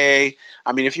NBA,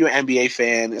 I mean, if you're an NBA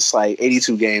fan, it's like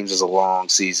 82 games is a long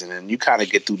season, and you kind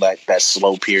of get through like that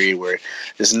slow period where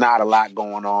there's not a lot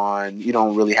going on. You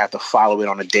don't really have to follow it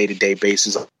on a day-to-day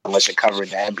basis unless you're covering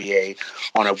the NBA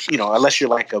on a, you know, unless you're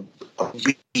like a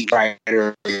beat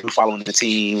writer, you're following the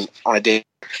team on a day.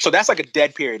 So that's like a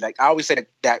dead period. Like I always say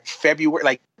that February,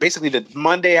 like basically the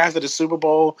Monday after the Super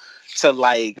Bowl to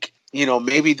like, you know,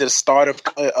 maybe the start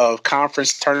of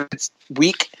conference tournament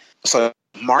week, so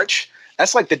March.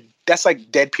 That's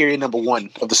like dead period number one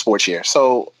of the sports year.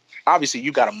 So obviously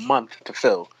you got a month to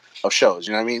fill of shows.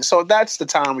 You know what I mean? So that's the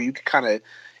time where you can kind of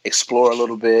explore a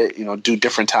little bit, you know, do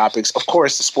different topics. Of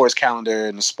course, the sports calendar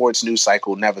and the sports news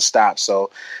cycle never stops. So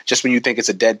just when you think it's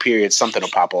a dead period, something will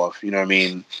pop off. You know what I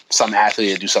mean? Some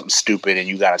athlete will do something stupid and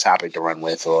you got a topic to run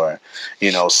with, or,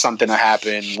 you know, something will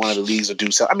happen. One of the leagues will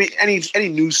do something. I mean, any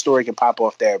news story can pop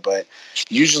off there, but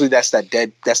usually that's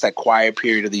that quiet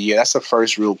period of the year. That's the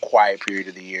first real quiet period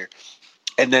of the year.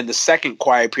 And then the second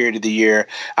quiet period of the year,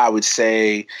 I would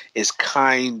say, is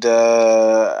kind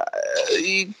of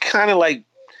like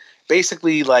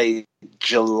basically like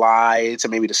July to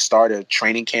maybe the start of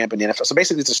training camp in the NFL. So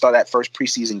basically to start that first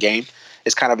preseason game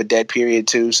is kind of a dead period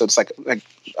too. So it's like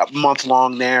a month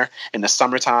long there. In the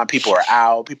summertime, people are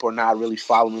out. People are not really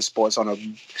following sports on a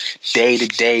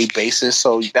day-to-day basis.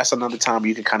 So that's another time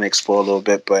you can kind of explore a little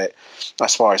bit. But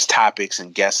as far as topics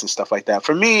and guests and stuff like that,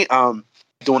 for me,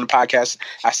 doing the podcast,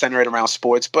 I center it around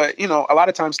sports, but you know, a lot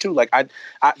of times too, like I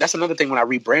that's another thing when I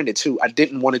rebranded too. I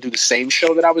didn't want to do the same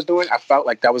show that I was doing. I felt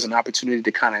like that was an opportunity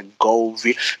to kind of go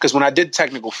because when I did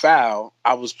Technical Foul,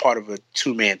 I was part of a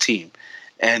 2-man team,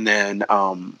 and then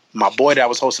my boy that I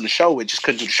was hosting the show with just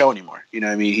couldn't do the show anymore. You know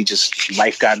what I mean? He just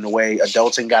life got in the way,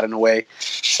 adulting got in the way,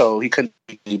 so he couldn't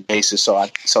do any basis. So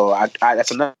I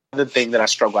that's another thing that I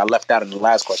struggle. I left out in the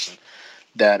last question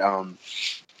that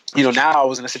you know, now I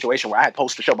was in a situation where I had to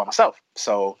host the show by myself.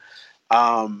 So,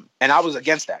 and I was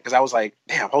against that because I was like,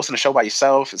 damn, hosting a show by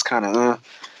yourself is kind of,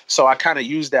 So I kind of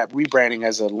used that rebranding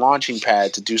as a launching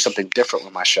pad to do something different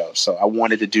with my show. So I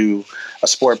wanted to do a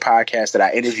sport podcast that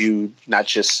I interviewed not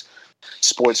just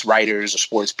sports writers or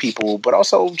sports people, but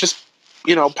also just,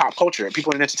 you know, pop culture and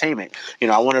people in entertainment. You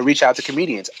know, I want to reach out to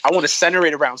comedians. I want to center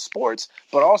it around sports,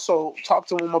 but also talk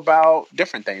to them about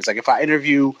different things. Like if I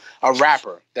interview a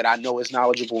rapper that I know is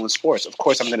knowledgeable in sports, of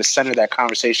course I'm going to center that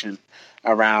conversation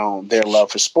around their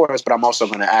love for sports, but I'm also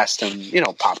going to ask them, you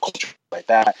know, pop culture like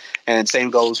that. And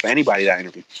same goes for anybody that I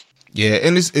interview. Yeah,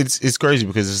 and it's crazy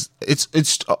because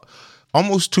it's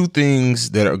almost two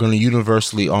things that are going to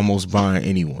universally almost bind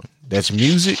anyone. That's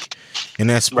music and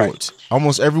that's sports. Right.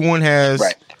 Almost everyone has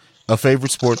a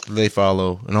favorite sport that they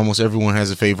follow, and almost everyone has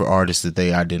a favorite artist that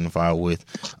they identify with.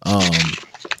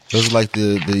 Those are like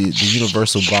the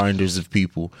universal binders of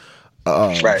people.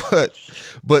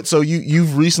 But so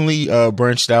you've recently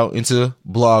branched out into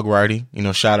blog writing. You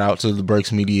know, shout out to the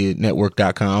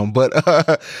BreaksMediaNetwork.com.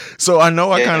 But so I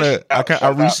know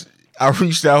I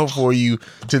reached out for you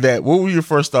to that. What were your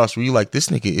first thoughts? Were you like, this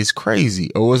nigga is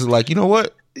crazy, or was it like, you know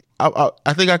what?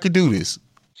 I think I could do this.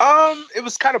 It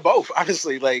was kind of both,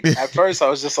 honestly. Like at first, I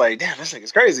was just like, "Damn, this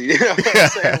nigga's crazy." You know what I'm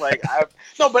saying? Like,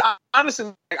 honestly,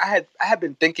 like, I had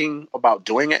been thinking about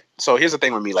doing it. So here's the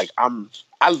thing with me: like,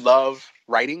 I love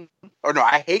writing, or no,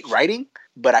 I hate writing,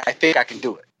 but I think I can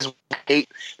do it. I hate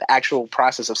the actual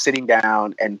process of sitting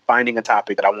down and finding a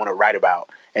topic that I want to write about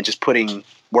and just putting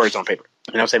words on paper.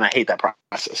 You know what I'm saying? I hate that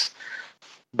process,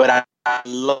 but I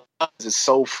love it. It's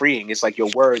so freeing. It's like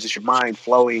your words, it's your mind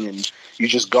flowing, and you're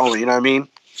just going. You know what I mean?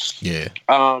 Yeah.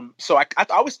 So I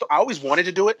always wanted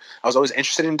to do it. I was always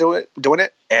interested in doing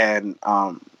it, and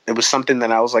it was something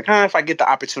that I was like, if I get the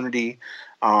opportunity,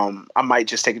 I might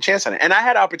just take a chance on it. And I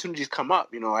had opportunities come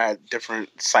up. You know, I had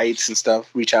different sites and stuff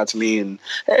reach out to me, and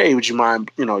hey, would you mind?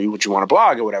 You know, would you want to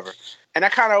blog or whatever? And I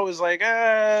kind of was like,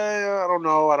 I don't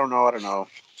know.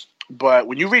 But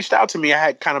when you reached out to me, I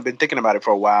had kind of been thinking about it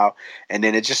for a while. And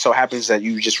then it just so happens that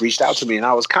you just reached out to me. And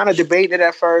I was kind of debating it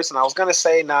at first. And I was going to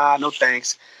say, nah, no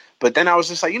thanks. But then I was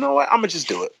just like, you know what? I'm going to just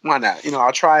do it. Why not? You know,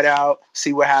 I'll try it out,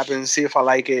 see what happens, see if I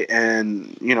like it,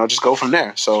 and, you know, just go from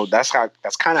there. So that's kind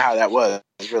of how that was,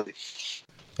 really.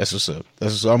 That's what's up.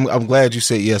 I'm glad you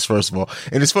said yes, first of all.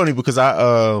 And it's funny because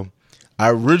I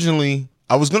originally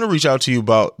I was gonna reach out to you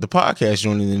about the podcast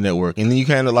joining the network, and then you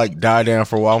kind of like died down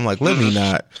for a while. I'm like, let me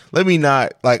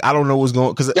not. Like, I don't know what's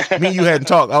going, because me and you hadn't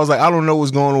talked. I was like, I don't know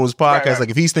what's going on with his podcast. Right. Like,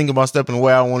 if he's thinking about stepping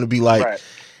away, I want to be like,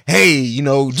 hey, you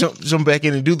know, jump back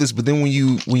in and do this. But then when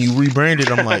you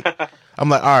rebranded, I'm like, all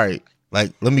right,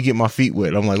 like, let me get my feet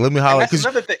wet. I'm like, let me holler.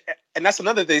 And that's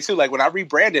another thing too. Like, when I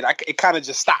rebranded, it kind of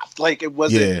just stopped. Like, it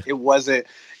wasn't,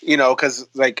 you know, because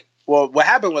like, well, what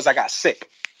happened was I got sick.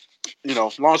 You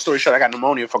know, long story short, I got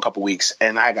pneumonia for a couple weeks,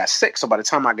 and I got sick. So by the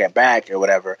time I got back or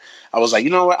whatever, I was like,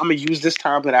 you know what? I'm gonna use this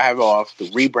time that I have off to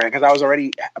rebrand, because I was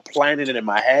already planning it in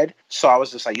my head. So I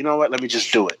was just like, you know what? Let me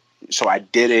just do it. So I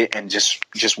did it and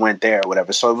just went there or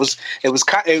whatever. So it was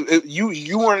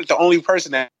you weren't the only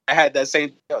person that had that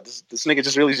same. This nigga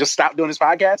just really just stopped doing his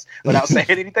podcast without saying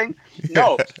anything.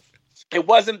 No. It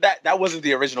wasn't that wasn't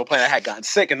the original plan. I had gotten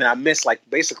sick, and then I missed like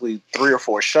basically 3 or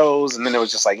 4 shows, and then it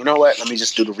was just like, you know what? Let me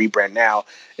just do the rebrand now.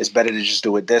 It's better to just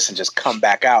do it this and just come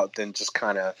back out than just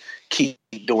kind of keep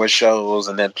doing shows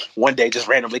and then one day just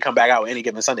randomly come back out any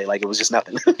given Sunday like it was just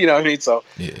nothing. You know what I mean? So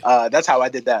that's how I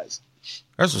did that.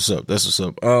 That's what's up.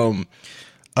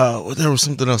 There was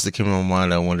something else that came in my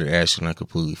mind I wanted to ask you, and I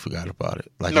completely forgot about it.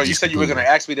 Like, no, you said you was going to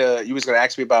ask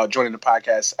me about joining the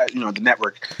podcast, the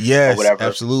network, yes, or whatever.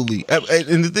 Absolutely.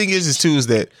 And the thing is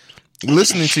that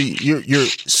listening to you're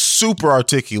super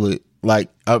articulate. Like,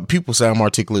 people say I'm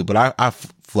articulate, but I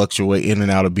fluctuate in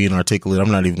and out of being articulate. I'm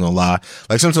not even gonna lie.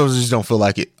 Like, sometimes I just don't feel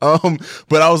like it.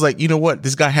 But I was like, you know what?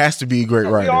 This guy has to be a great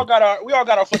writer. We all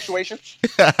got our fluctuations.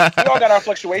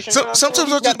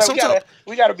 Sometimes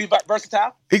we gotta be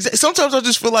versatile. Exactly. Sometimes I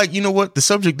just feel like, you know what? The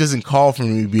subject doesn't call for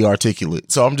me to be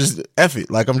articulate, so I'm just F it.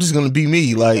 Like, I'm just gonna be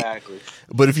me. Like, exactly.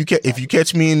 But if you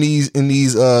catch me in these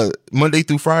Monday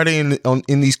through Friday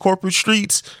in these corporate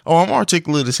streets, I'm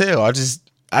articulate as hell.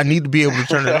 I need to be able to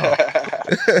turn it off.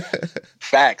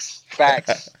 Facts.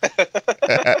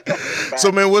 So,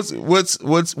 man, what's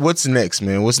next,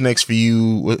 man? What's next for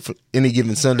you? For any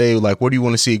given Sunday, like, where do you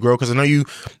want to see it grow? Because I know you,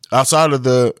 outside of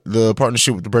the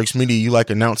partnership with the Breaks Media, you like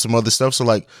announce some other stuff. So,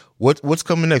 like, what's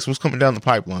coming next? What's coming down the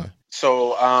pipeline?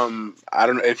 So, I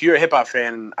don't know if you're a hip hop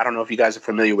fan. I don't know if you guys are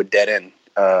familiar with Dead End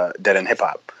Hip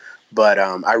Hop, but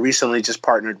I recently just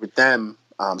partnered with them.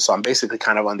 So I'm basically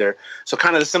kind of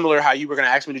similar how you were going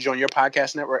to ask me to join your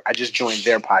podcast network. I just joined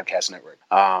their podcast network.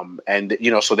 And, you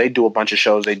know, so they do a bunch of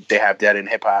shows. They have Dead End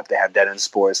Hip Hop. They have Dead End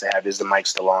Sports. They have Is the Mic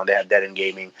Still On? They have Dead End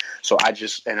Gaming. So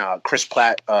Chris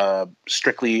Platt,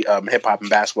 strictly hip hop and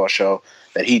basketball show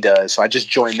that he does. So I just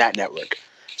joined that network.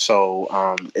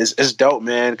 So it's dope,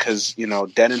 man, because, you know,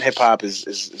 Dead End Hip Hop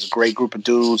is a great group of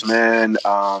dudes, man.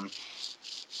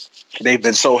 They've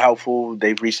been so helpful.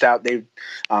 They've reached out.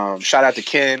 Shout out to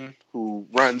Ken, who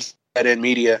runs Dead End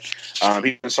Media.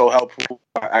 He's been so helpful.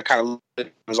 I kind of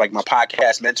was like my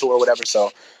podcast mentor or whatever.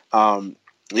 So,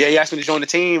 he asked me to join the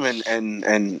team and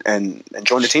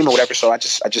join the team or whatever. So I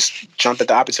just jumped at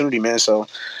the opportunity, man. So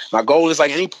my goal is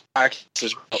like any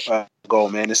podcaster's goal,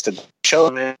 man, is to show,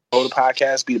 man, grow the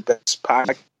podcast, be the best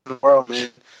podcast in the world, man.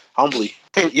 Humbly,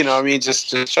 you know what I mean?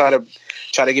 Just try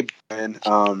to get,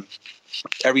 man.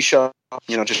 Every show,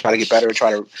 you know, just try to get better,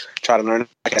 try to learn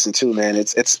podcasting too, man.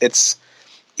 It's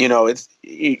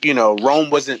Rome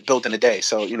wasn't built in a day,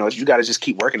 so you know you got to just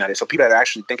keep working at it. So people that are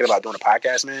actually thinking about doing a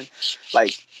podcast, man,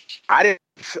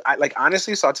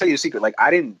 honestly. So I'll tell you a secret. Like,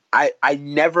 I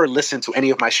never listened to any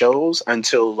of my shows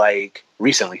until like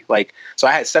recently. Like, so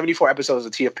I had 74 episodes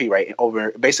of TFP, right,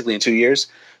 over basically in 2 years.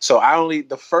 So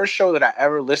the first show that I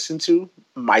ever listened to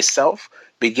myself,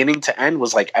 beginning to end,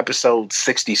 was like episode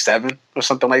 67 or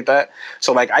something like that.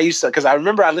 So like because I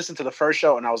remember I listened to the first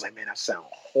show and I was like, man, that sounds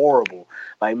horrible.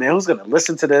 Like, man, who's gonna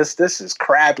listen to this? This is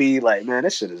crappy. Like, man,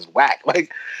 this shit is whack.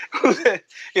 Like, you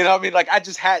know what I mean? Like, I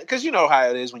just had, because you know how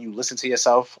it is when you listen to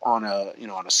yourself on a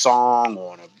song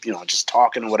or on just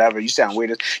talking or whatever. You sound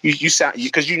weird. You sound,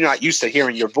 because you're not used to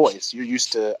hearing your voice. You're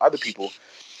used to other people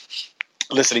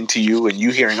listening to you and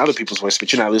you hearing other people's voice,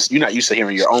 but you're not used to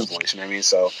hearing your own voice. You know what I mean?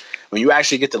 So when you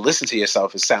actually get to listen to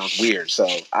yourself, it sounds weird. So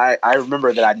I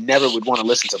remember that I never would want to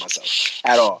listen to myself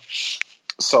at all.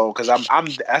 So, because I'm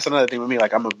that's another thing with me.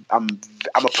 Like, I'm a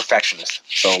perfectionist.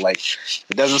 So, like, if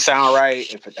it doesn't sound right,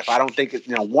 if I don't think it,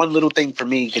 one little thing for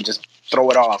me can just throw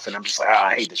it off, and I'm just like,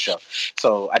 I hate this show.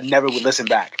 So I never would listen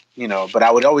back, but I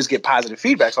would always get positive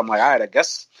feedback. So I'm like, all right, I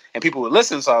guess, and people would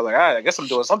listen. So I was like, all right, I guess I'm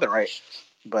doing something right.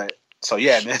 But so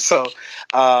yeah, man. So,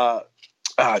 damn,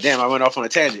 I went off on a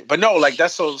tangent. But no, like,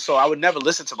 that's so I would never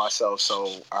listen to myself. So,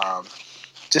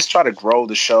 just try to grow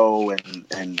the show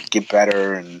and get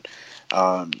better and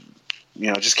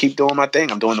just keep doing my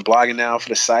thing. I'm doing the blogging now for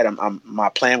the site. My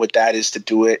plan with that is to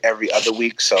do it every other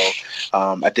week. So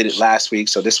I did it last week.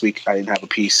 So this week I didn't have a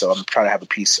piece. So I'm trying to have a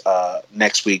piece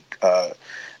next week.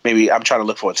 Maybe I'm trying to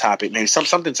look for a topic. Maybe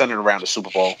something centered around the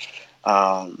Super Bowl.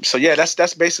 So yeah,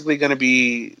 that's basically going to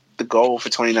be the goal for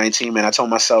 2019, man. I told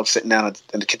myself sitting down at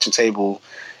the kitchen table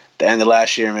the end of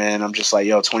last year, man, I'm just like,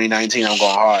 2019, I'm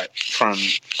going hard.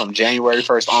 From January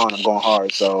 1st on, I'm going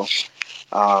hard. So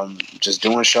just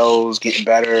doing shows, getting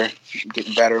better,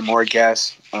 more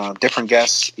guests, different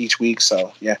guests each week.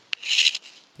 So yeah.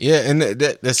 Yeah, and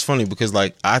that's funny because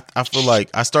like I feel like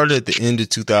I started at the end of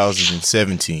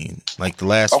 2017, like the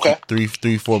last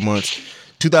 3-4 months.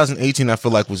 2018, I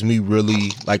feel like was me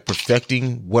really like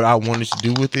perfecting what I wanted to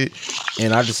do with it,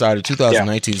 and I decided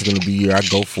 2019 is going to be the year I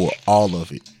go for all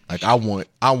of it. Like I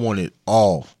want it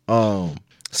all.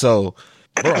 So,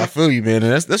 bro, I feel you, man,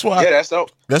 and that's why. That's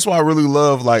dope. That's why I really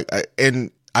love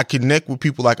and I connect with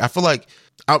people. Like I feel like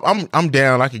I'm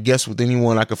down. I could guess with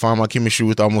anyone. I could find my chemistry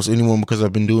with almost anyone because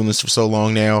I've been doing this for so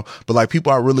long now. But like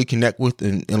people I really connect with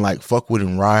and like fuck with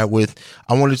and ride with,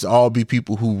 I want it to all be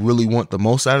people who really want the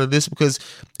most out of this because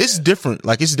it's different.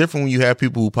 Like it's different when you have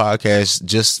people who podcast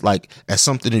just like as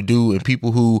something to do and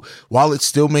people who, while it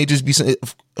still may just be some,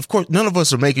 of course, none of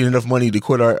us are making enough money to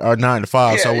quit our 9 to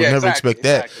 5, so I would never expect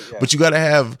that. Yeah. But you got to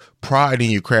have pride in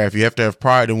your craft. You have to have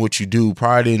pride in what you do,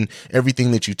 pride in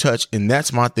everything that you touch. And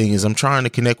that's my thing is I'm trying to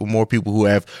connect with more people who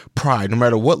have pride, no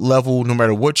matter what level, no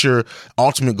matter what your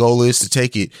ultimate goal is to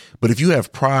take it. But if you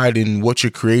have pride in what you're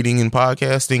creating in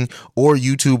podcasting or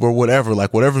YouTube or whatever,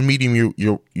 like whatever medium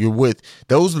you're with,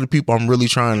 those are the people I'm really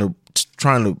trying to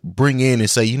bring in and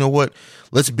say, you know what,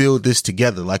 let's build this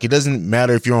together. Like it doesn't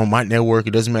matter if you're on my network,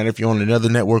 it doesn't matter if you're on another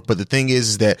network, but the thing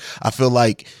is that I feel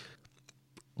like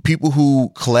people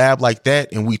who collab like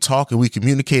that and we talk and we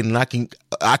communicate and I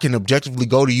can objectively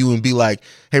go to you and be like,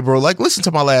 hey bro, like listen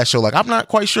to my last show, like I'm not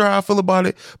quite sure how I feel about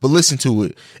it, but listen to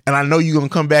it, and I know you're gonna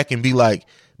come back and be like,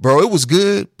 bro, it was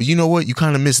good, but you know what, you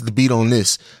kind of missed the beat on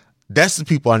this. That's the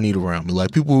people I need around me.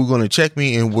 Like people who are going to check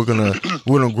me and we're going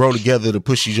to grow together to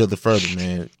push each other further,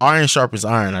 man. Iron sharpens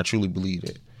iron. I truly believe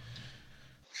that.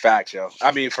 Facts, yo.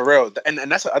 I mean, for real. And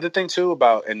that's the other thing too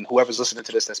about, and whoever's listening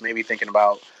to this, that's maybe thinking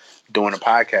about doing a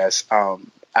podcast.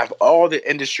 I've all the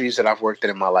industries that I've worked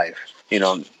in my life,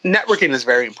 networking is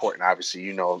very important. Obviously,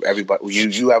 everybody,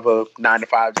 you have a 9 to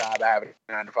 5 job. I have a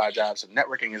 9 to 5 job. So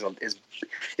networking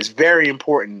is very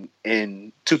important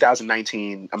in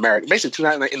 2019 America, basically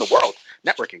 2019 in the world.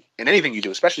 Networking and anything you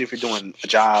do, especially if you're doing a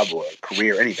job or a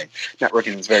career or anything,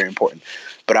 networking is very important.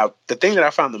 But the thing that I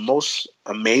found the most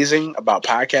amazing about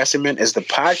podcasting, man, is the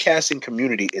podcasting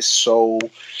community is so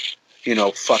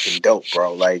fucking dope,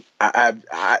 bro. Like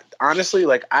I honestly,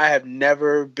 like I have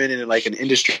never been in like an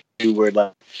industry where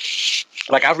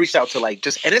like I've reached out to like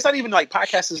just, and it's not even like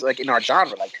podcasts is like in our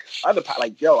genre, like other I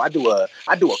do a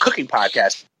cooking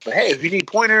podcast, but hey, if you need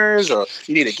pointers or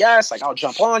you need a guest, like I'll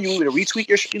jump on. You want me to retweet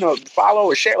your follow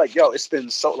or share, like it's been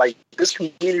so, like this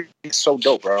community is so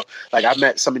dope, bro. Like I've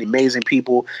met so many amazing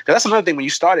people. Cause that's another thing when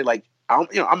you started, like I'm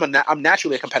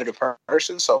naturally a competitive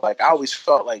person, so like I always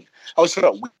felt weird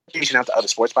reaching out to other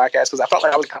sports podcasts because I felt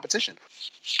like I was in competition.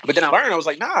 But then I learned, I was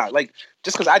like, nah, like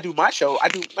just because I do my show, I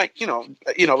do like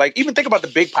like even think about the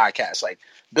big podcasts. Like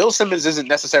Bill Simmons isn't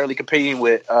necessarily competing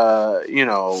with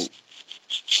Colin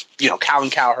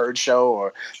Cowherd's show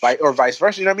or vice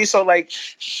versa. You know what I mean? So like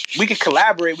we could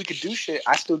collaborate, we could do shit.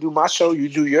 I still do my show, you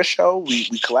do your show.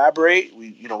 We collaborate.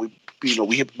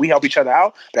 We help each other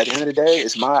out. But at the end of the day,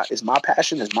 it's my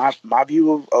passion, it's my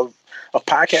view of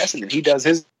podcasting, and he does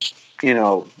his,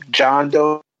 John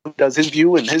Doe does his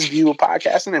view and his view of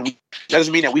podcasting, and that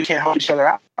doesn't mean that we can't help each other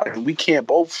out, and we can't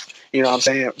both,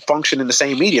 function in the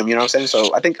same medium. You know what I'm saying?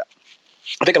 So I think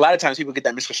a lot of times people get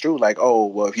that misconstrued, like, oh,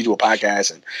 well, if you do a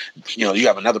podcast and you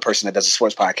have another person that does a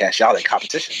sports podcast, y'all in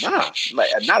competition. Nah, like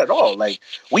not at all. Like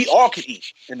we all can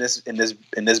eat in this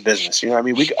business. You know what I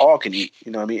mean? We all can eat.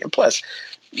 You know what I mean? And plus,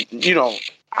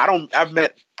 I've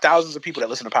met thousands of people that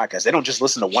listen to podcasts. They don't just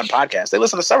listen to one podcast. They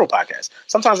listen to several podcasts,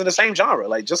 sometimes in the same genre.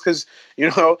 Like just because,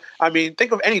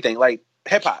 think of anything like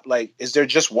hip hop. Like, is there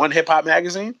just one hip hop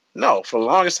magazine? No. For the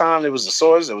longest time, there was The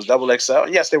Source, there was Double XL.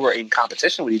 And yes, they were in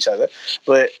competition with each other.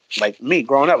 But like me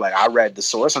growing up, like I read The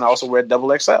Source and I also read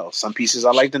Double XL. Some pieces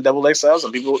I liked in Double XL.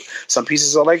 Some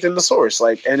pieces I liked in The Source.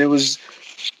 Like, and it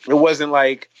wasn't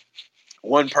like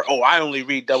I only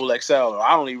read Double XL, or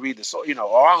I only read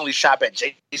or I only shop at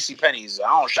JC Penney's, I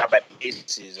don't shop at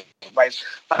Macy's.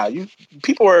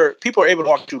 People are able to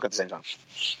walk through at the same time.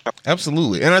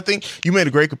 Absolutely. And I think you made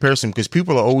a great comparison, because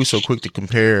people are always so quick to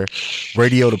compare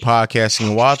radio to podcasting.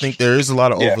 And while I think there is a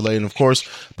lot of overlay, and of course,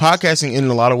 podcasting in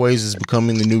a lot of ways is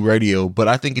becoming the new radio, but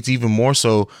I think it's even more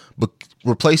so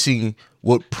replacing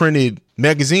what printed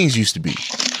magazines used to be.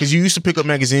 Because you used to pick up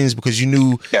magazines because you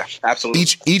knew absolutely.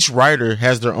 Each writer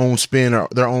has their own spin or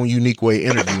their own unique way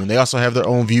of interviewing. They also have their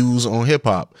own views on hip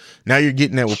hop. Now you're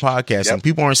getting that with podcasting. Yep.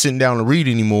 People aren't sitting down to read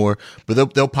anymore,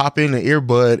 but they'll pop in an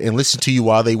earbud and listen to you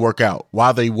while they work out,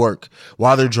 while they work,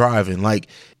 while they're driving.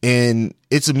 And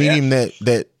it's a medium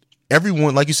that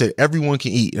everyone, like you said, everyone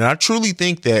can eat. And I truly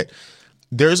think that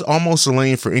there's almost a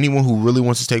lane for anyone who really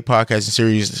wants to take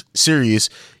podcasting serious.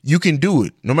 You can do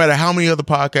it. No matter how many other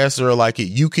podcasts are like it,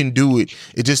 you can do it.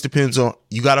 It just depends on,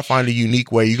 you got to find a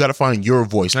unique way. You got to find your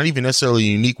voice, not even necessarily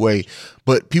a unique way,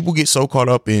 but people get so caught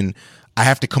up in, I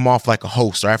have to come off like a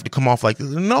host, or I have to come off like,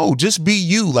 no, just be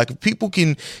you. Like, if people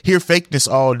can hear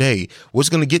fakeness all day, what's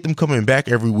going to get them coming back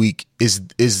every week is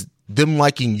them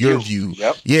liking your view.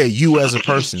 Yep. Yeah. You as a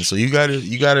person. So you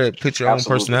gotta put your own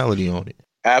personality on it.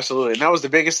 Absolutely. And that was the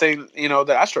biggest thing, that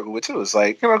I struggle with too. It's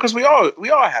like, because we all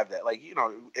have that. Like,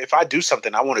 if I do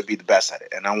something, I want to be the best at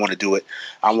it, and I want to do it.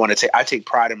 I take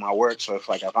pride in my work. So if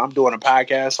I'm doing a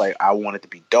podcast, like, I want it to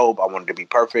be dope. I want it to be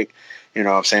perfect. You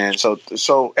know what I'm saying?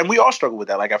 So, and we all struggle with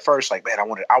that. Like, at first, like, man,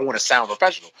 I want to sound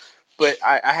professional. But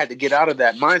I had to get out of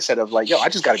that mindset of like, I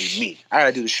just got to be me. I got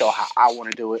to do the show how I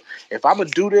want to do it. If I'm going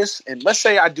to do this, and let's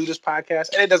say I do this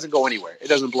podcast and it doesn't go anywhere, it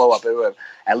doesn't blow up,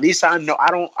 at least I know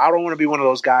I don't want to be one of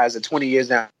those guys that 20 years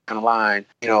down the line,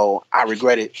 I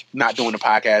regret it not doing the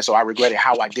podcast, or I regret it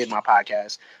how I did my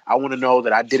podcast. I want to know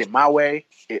that I did it my way.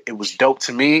 It was dope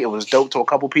to me. It was dope to a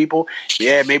couple people.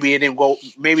 Yeah, maybe it didn't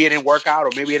work out,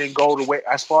 or maybe it didn't go the way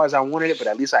as far as I wanted it, but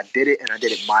at least I did it, and I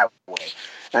did it my way.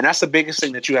 And that's the biggest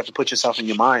thing that you have to put yourself in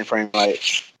your mind frame. Like,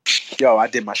 I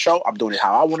did my show. I'm doing it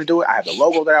how I want to do it. I have the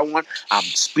logo that I want. I'm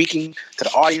speaking to the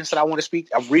audience that I want to speak.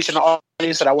 I'm reaching the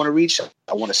audience that I want to reach.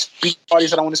 I want to speak to the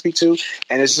audience that I want to speak to.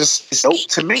 And it's dope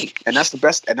to me. And that's the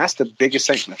best. And that's the biggest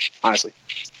thing, honestly.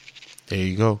 There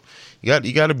you go.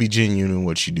 You got to be genuine in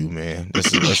what you do, man. That's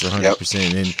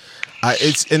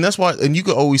 100%. And that's why, and you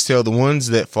can always tell the ones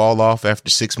that fall off after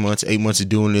 6 months, 8 months of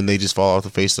doing it, and they just fall off the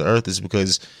face of the earth, is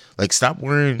because, like, stop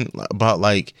worrying about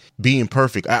like being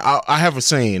perfect. I have a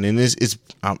saying, and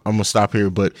I'm gonna stop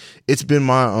here, but it's been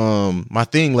my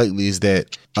thing lately is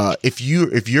that if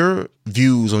your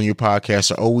views on your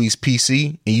podcast are always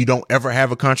PC and you don't ever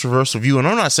have a controversial view, and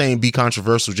I'm not saying be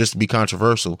controversial just to be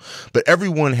controversial, but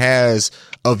everyone has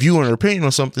a view and an opinion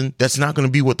on something that's not going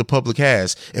to be what the public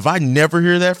has. If I never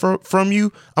hear that from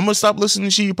you, I'm gonna stop listening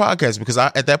to your podcast, because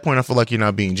at that point I feel like you're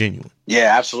not being genuine.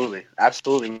 Yeah, absolutely.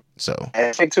 So, and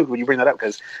I think too, when you bring that up,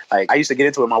 because like I used to get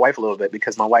into it with my wife a little bit,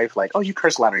 because my wife like, oh, you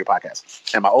curse a lot on your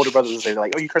podcast, and my older brothers would say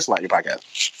like, oh, you curse a lot on your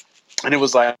podcast, and it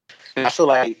was like, I feel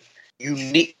like you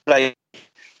need like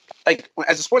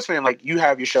as a sports fan, like you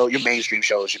have your show, your mainstream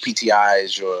shows, your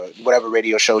PTIs, your whatever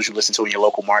radio shows you listen to in your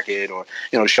local market, or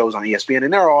shows on ESPN,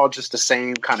 and they're all just the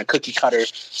same kind of cookie cutter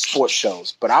sports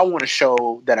shows. But I want a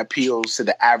show that appeals to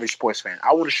the average sports fan.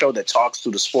 I want a show that talks to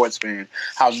the sports fan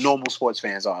how normal sports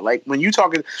fans are. Like when you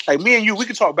talking, like me and you, we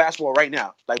can talk basketball right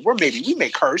now. Like we may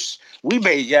curse, we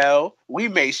may yell, we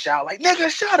may shout like, nigga,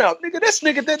 shut up, nigga, this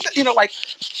nigga, that, like,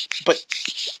 but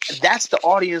that's the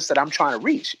audience that I'm trying to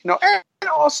reach, and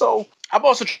also I'm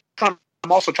also trying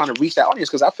to reach that audience,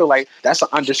 because I feel like that's an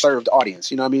underserved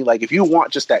audience. You know what I mean? Like if you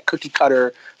want just that cookie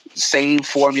cutter, same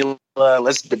formula,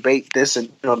 let's debate this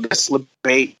and let's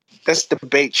debate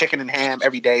chicken and ham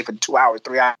every day for 2 hours,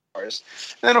 3 hours.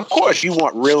 And then of course you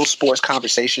want real sports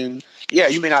conversation. Yeah,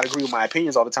 you may not agree with my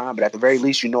opinions all the time, but at the very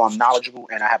least, I'm knowledgeable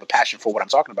and I have a passion for what I'm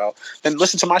talking about. Then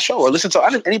listen to my show or listen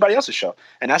to anybody else's show.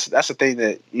 And that's the thing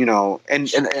that,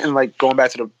 and like going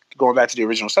back to the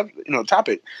original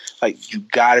topic, like you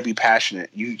got to be passionate.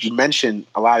 You mentioned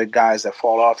a lot of guys that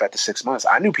fall off after 6 months.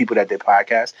 I knew people that did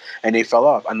podcasts and they fell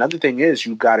off. Another thing is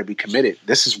you got to be committed.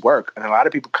 This is work. And a lot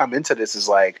of people come into this as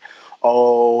like,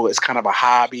 oh, it's kind of a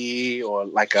hobby, or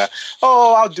like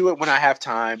I'll do it when I have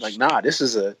time. Like, nah, this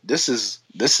is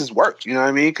work. You know what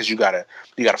I mean? Because you gotta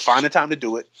find the time to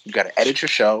do it. You gotta edit your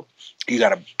show. You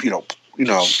gotta, you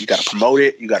gotta promote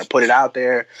it. You gotta put it out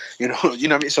there. You know what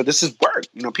I mean? So this is work.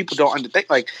 People don't understand.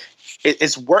 Like,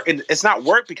 it's work, and it's not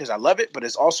work because I love it, but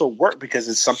it's also work because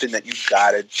it's something that you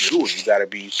gotta do.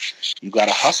 You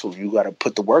gotta hustle. You gotta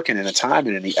put the work in and the time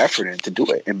in and the effort in to do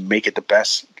it and make it the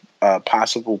best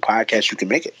possible podcast you can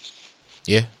make it.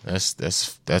 Yeah,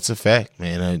 that's a fact,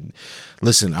 man.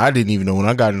 Listen, I didn't even know when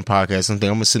I got in the podcast something.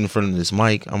 I'm gonna sit in front of this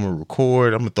mic, I'm gonna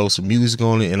record, I'm gonna throw some music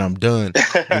on it, and I'm done.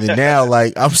 And then now,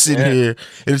 like, I'm sitting here,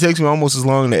 and it takes me almost as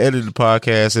long to edit the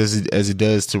podcast as it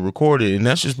does to record it, and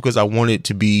that's just because I want it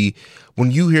to be. When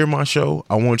you hear my show,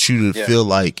 I want you to feel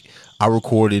like I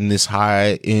record in this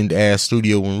high end ass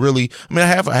studio. When really, I mean, I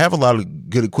have a lot of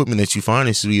good equipment that you find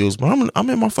in studios, but I'm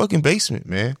in my fucking basement,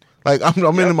 man. Like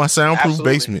I'm in my soundproof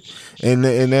basement, and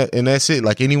that's it.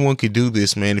 Like anyone could do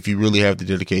this, man, if you really have the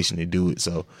dedication to do it.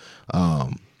 So,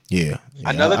 yeah.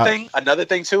 Another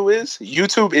thing too is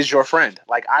YouTube is your friend.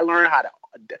 Like I learned how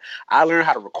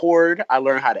to record. I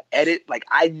learned how to edit. Like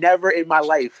I never in my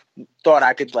life thought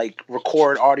I could like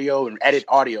record audio and edit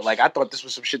audio. Like I thought this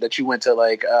was some shit that you went to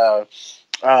like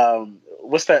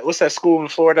what's that school in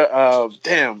Florida?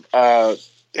 Damn,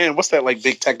 what's that like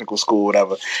big technical school,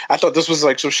 whatever? I thought this was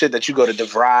like some shit that you go to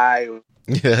DeVry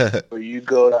or you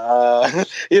go to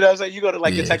you know what I'm saying? You go to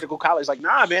like the technical college. Like,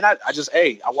 nah, man, I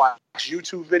watch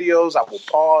YouTube videos, I will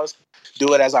pause,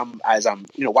 do it as I'm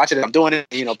watch it as I'm doing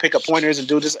it, pick up pointers and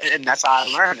do this, and that's how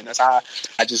I learn, and that's how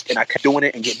I kept doing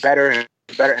it and get better and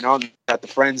better. And on got the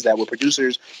friends that were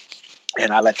producers,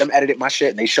 and I let them edit my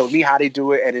shit, and they showed me how they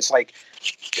do it, and it's like,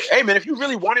 hey man, if you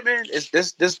really want it, man,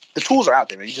 the tools are out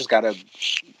there, man. You just gotta.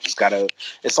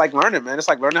 It's like learning, man. It's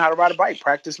like learning how to ride a bike.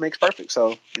 Practice makes perfect.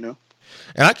 So And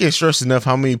I can't stress enough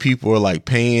how many people are like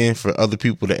paying for other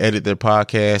people to edit their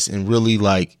podcast and really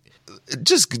like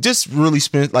just really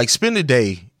spend a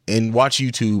day and watch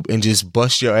YouTube and just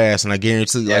bust your ass. And I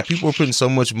guarantee, like, people are putting so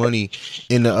much money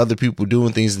into other people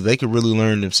doing things that they could really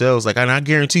learn themselves. Like, and I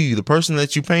guarantee you, the person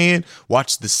that you paying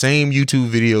watched the same YouTube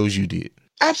videos you did.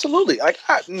 Absolutely. Like,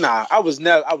 I would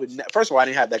never. First of all, I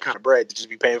didn't have that kind of bread to just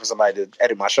be paying for somebody to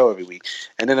edit my show every week.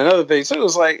 And then another thing too,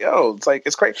 was like,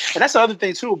 it's crazy. And that's the other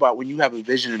thing too about when you have a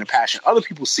vision and a passion. Other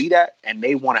people see that and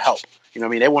they want to help. You know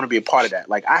what I mean? They want to be a part of that.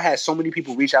 Like, I had so many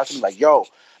people reach out to me, like, yo,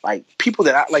 like people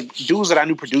that I like, dudes that I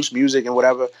knew produce music and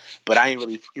whatever, but I ain't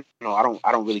really, I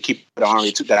don't really keep the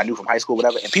army that I knew from high school,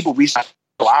 whatever. And people reach out.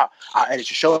 I'll edit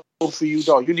your show for you,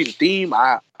 dog. You need a theme.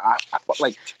 I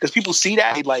like, because people see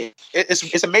that, like,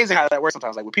 it's amazing how that works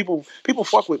sometimes. Like, when people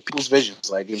fuck with people's visions.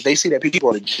 Like, if they see that people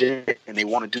are legit and they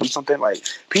want to do something, like,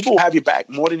 people will have your back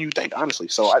more than you think, honestly.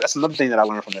 So that's another thing that I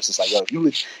learned from this. It's like, yo,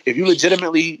 if you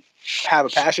legitimately have a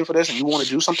passion for this and you want to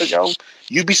do something, yo,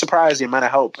 you'd be surprised the amount of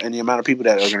help and the amount of people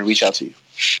that are going to reach out to you.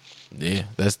 Yeah,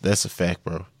 that's a fact,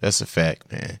 bro. That's a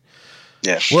fact, man.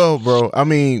 Yeah. Well, bro, I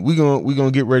mean, we're gonna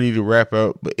get ready to wrap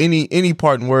up. But any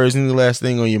parting words, any last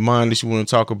thing on your mind that you want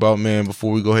to talk about, man,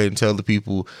 before we go ahead and tell the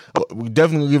people? We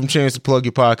definitely give them a chance to plug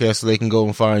your podcast so they can go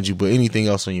and find you. But anything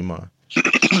else on your mind?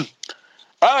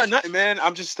 Nothing, man.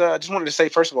 I'm just wanted to say,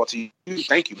 first of all, to you,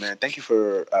 thank you, man. Thank you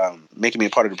for making me a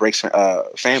part of the Breaks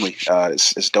family.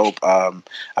 It's dope. I've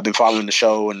been following the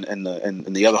show and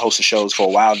the other hosts of shows for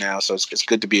a while now, so it's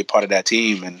good to be a part of that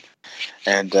team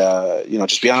and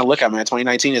just be on the lookout, man.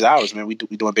 2019 is ours, man. We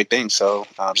doing big things. So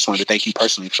I just wanted to thank you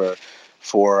personally for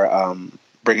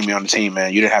bringing me on the team,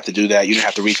 man. You didn't have to do that. You didn't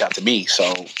have to reach out to me.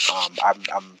 So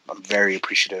I'm very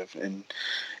appreciative.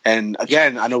 And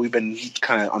again, I know we've been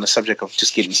kind of on the subject of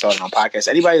just getting started on podcasts.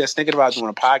 Anybody that's thinking about doing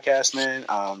a podcast, man,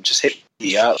 just hit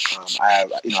me up. I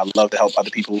love to help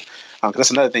other people. Because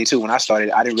that's another thing too. When I started,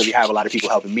 I didn't really have a lot of people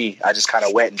helping me. I just kind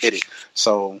of went and did it.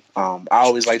 So I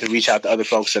always like to reach out to other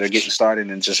folks that are getting started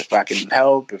and just, if I can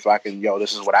help, if I can,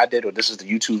 this is what I did, or this is the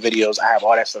YouTube videos. I have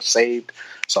all that stuff saved,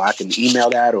 so I can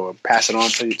email that or pass it on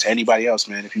to anybody else,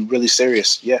 man. If you're really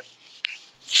serious, yeah.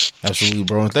 Absolutely,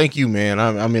 bro. And thank you, man.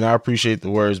 I mean, I appreciate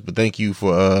the words, but thank you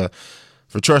for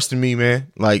trusting me, man.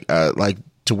 Like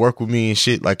to work with me and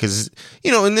shit. Like, cause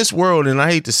in this world, and I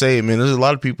hate to say it, man, there's a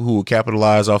lot of people who will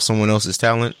capitalize off someone else's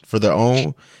talent for their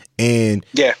own. And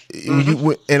yeah,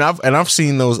 I've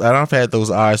seen those, and I've had those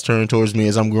eyes turned towards me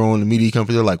as I'm growing the media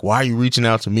company. They're like, "Why are you reaching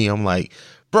out to me?" I'm like,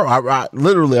 bro, I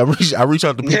literally reach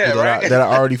out to people that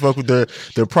I already fuck with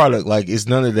their product. Like, it's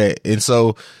none of that. And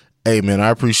so, hey, man, I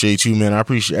appreciate you, man. I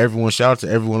appreciate everyone. Shout out to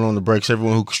everyone on the Breaks,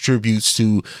 everyone who contributes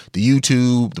to the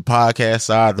YouTube, the podcast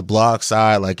side, the blog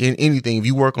side, like anything. If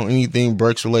you work on anything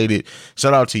Breaks related,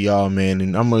 shout out to y'all, man.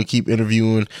 And I'm going to keep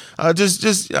interviewing. I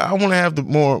want to have the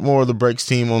more of the Breaks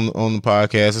team on the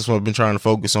podcast. That's what I've been trying to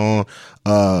focus on,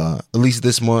 at least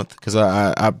this month, because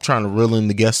I'm trying to reel in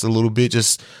the guests a little bit.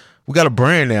 We got a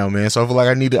brand now, man. So I feel like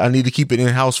I need to keep it in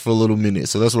house for a little minute.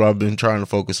 So that's what I've been trying to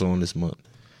focus on this month.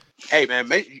 Hey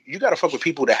man, you gotta fuck with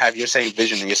people that have your same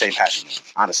vision and your same passion,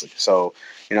 honestly. So,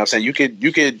 what I'm saying, you could,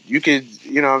 you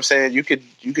know what I'm saying, you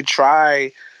could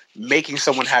try making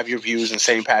someone have your views and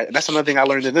same path. And that's another thing I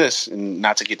learned in this, and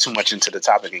not to get too much into the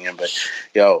topic again, but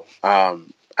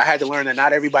I had to learn that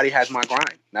not everybody has my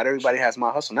grind. Not everybody has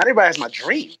my hustle. Not everybody has my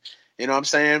dream. You know what I'm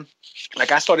saying?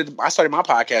 Like I started my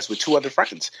podcast with 2 other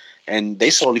friends, and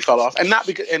they slowly fell off. And not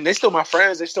because, and they still my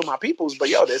friends, they still my peoples, but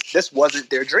this wasn't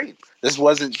their dream. This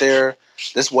wasn't their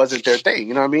thing.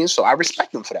 You know what I mean? So I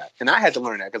respect them for that. And I had to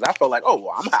learn that because I felt like, oh,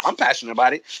 well, I'm passionate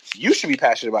about it. You should be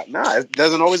passionate about it. Nah, it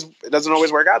doesn't always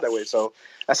work out that way. So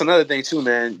that's another thing too,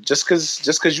 man. Just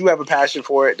because you have a passion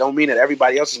for it, don't mean that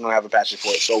everybody else is going to have a passion for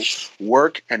it. So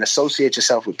work and associate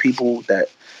yourself with people that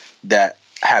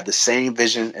have the same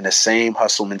vision and the same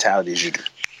hustle mentality as you do.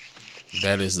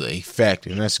 That is a fact,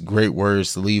 and that's great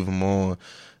words to leave them on.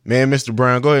 Man, Mr.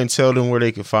 Brown, go ahead and tell them where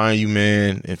they can find you,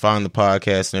 man, and find the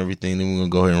podcast and everything. Then we're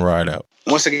going to go ahead and ride out.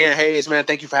 Once again, Hayes, man,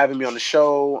 thank you for having me on the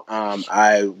show.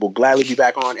 I will gladly be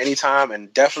back on anytime,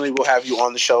 and definitely will have you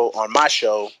on my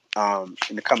show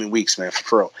in the coming weeks, man,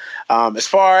 for real. As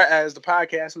far as the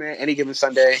podcast, man, Any Given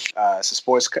Sunday, it's a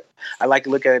sports. I like to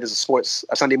look at it as a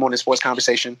Sunday morning sports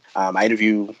conversation. I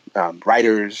interview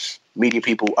writers, media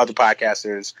people, other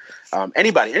podcasters,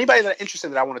 anybody that I'm interested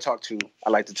that I want to talk to. I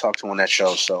like to talk to on that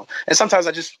show. So, and sometimes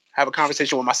I just have a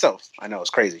conversation with myself. I know it's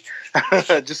crazy.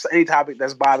 Just any topic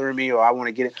that's bothering me, or I want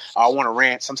to get it, or I want to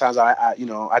rant. Sometimes I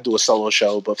do a solo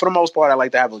show, but for the most part, I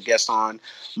like to have a guest on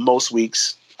most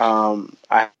weeks.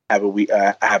 I have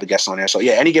a guest on there. So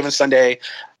yeah, Any Given Sunday.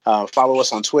 Follow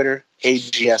us on Twitter,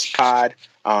 AGS Pod,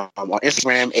 on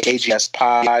Instagram, AGS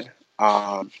Pod,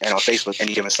 and on Facebook,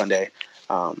 Any Given Sunday.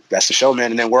 That's the show,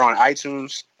 man. And then we're on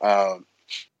iTunes,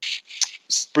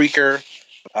 Spreaker,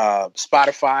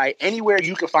 Spotify, anywhere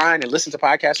you can find and listen to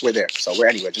podcasts, we're there. So we're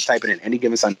anywhere. Just type it in, Any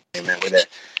Given Sunday, man. We're there.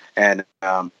 And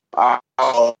I'll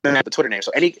have the Twitter name.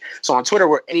 So on Twitter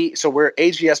we're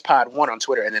AGS Pod 1 on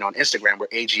Twitter, and then on Instagram we're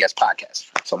AGS Podcast.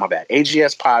 So my bad,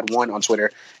 AGS Pod 1 on Twitter,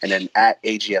 and then at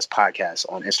AGS Podcast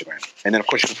on Instagram. And then of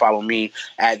course you can follow me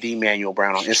at The Manuel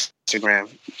Brown on Instagram,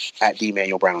 at The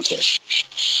Manuel Brown on Twitter.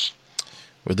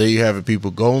 Well, there you have it,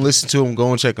 people. Go and listen to them.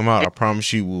 Go and check them out. I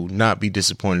promise you will not be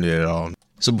disappointed at all.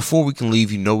 So before we can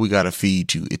leave, we got to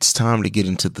feed you. It's time to get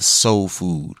into the soul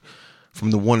food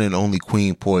from the one and only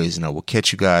Queen Poison. I will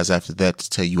catch you guys after that to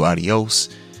tell you adios.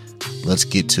 Let's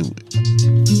get to it.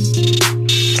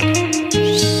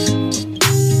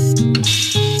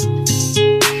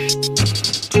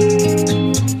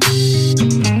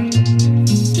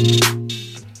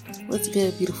 What's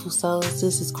good, beautiful souls?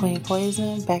 This is Queen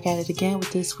Poison, back at it again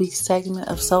with this week's segment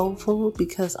of Soul Food,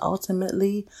 because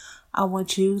ultimately I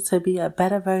want you to be a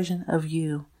better version of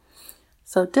you.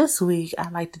 So this week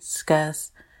I'd like to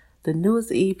discuss the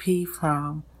newest EP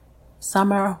from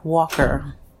Summer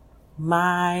Walker.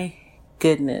 My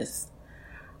goodness.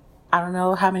 I don't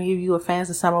know how many of you are fans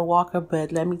of Summer Walker,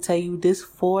 but let me tell you, this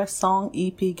 4-song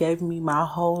EP gave me my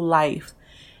whole life.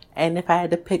 And if I had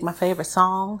to pick my favorite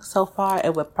song so far,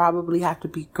 it would probably have to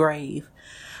be Grave.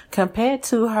 Compared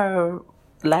to her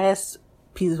last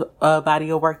piece of body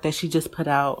of work that she just put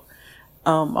out,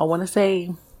 I want to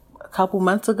say a couple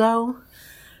months ago,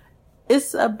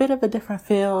 it's a bit of a different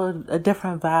feel, a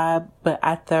different vibe, but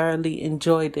I thoroughly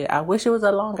enjoyed it. I wish it was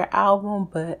a longer album,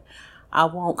 but I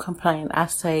won't complain. I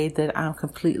say that I'm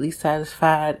completely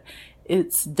satisfied.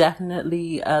 It's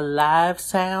definitely a live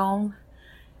sound,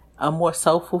 a more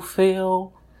soulful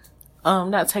feel.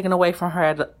 Not taking away from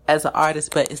her as an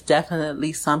artist, but it's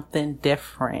definitely something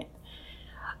different.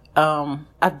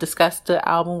 I've discussed the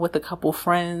album with a couple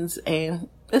friends, and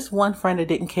it's one friend that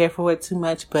didn't care for it too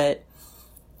much, but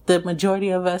the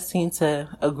majority of us seem to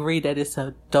agree that it's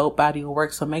a dope body of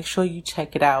work, so make sure you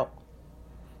check it out.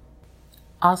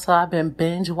 Also, I've been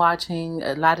binge watching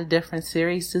a lot of different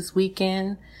series this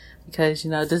weekend because,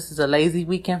 this is a lazy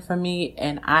weekend for me,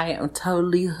 and I am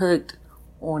totally hooked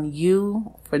on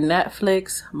You for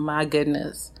Netflix. My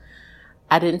goodness.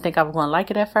 I didn't think I was going to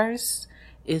like it at first.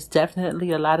 It's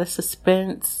definitely a lot of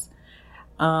suspense.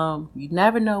 You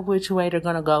never know which way they're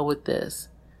going to go with this.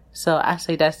 So I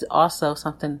say that's also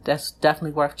something that's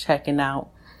definitely worth checking out.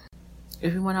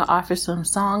 If you want to offer some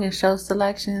song and show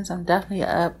selections, I'm definitely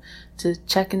up to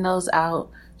checking those out.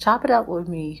 Chop it up with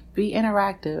me. Be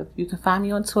interactive. You can find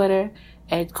me on Twitter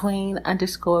at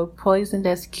Queen_Poison.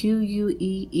 That's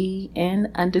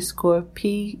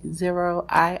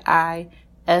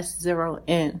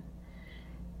QUEEN_P0IIS0N.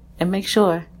 And make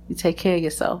sure you take care of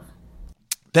yourself.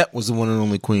 That was the one and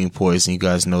only Queen Poison. You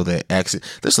guys know that accent.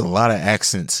 There's a lot of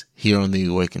accents here on The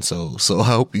Awakened Soul, so I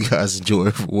hope you guys enjoy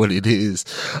it for what it is.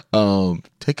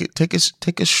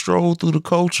 Take a stroll through the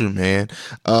culture, man.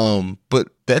 But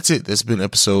that's it. That's been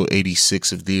episode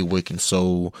 86 of The Awakened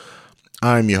Soul.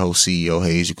 I'm your host, CEO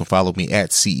Hayes. You can follow me at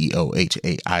CEO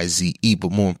HAIZE.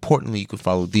 But more importantly, you can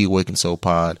follow The Awakened Soul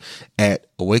Pod at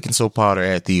Awakened Soul Pod or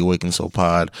at The Awakened Soul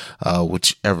Pod,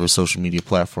 whichever social media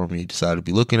platform you decide to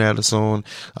be looking at us on.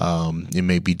 It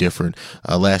may be different.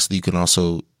 Lastly, you can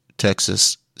also text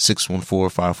us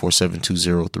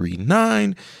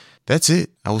 614-547-2039. That's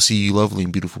it. I will see you lovely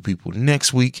and beautiful people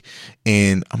next week.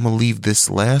 And I'm going to leave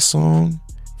this last song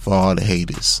for all the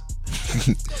haters.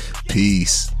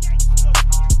 Peace.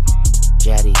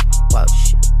 Jetty,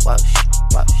 whoosh, whoosh,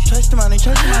 whoosh. Chase the money,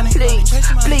 please,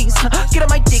 please. Get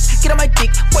on my dick,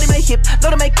 what in my hip,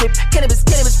 load of my clip. Cannabis,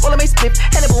 roll on my split.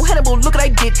 Hannibal, look what I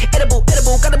did. Edible,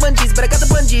 got the bungees, but I got the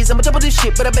bungees. I'ma jump on this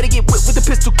shit, but I better get whipped with the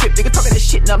pistol grip. Nigga talking this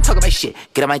shit, now I'm talking my shit.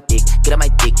 Get on my dick,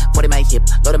 what in my hip,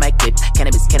 load of my clip.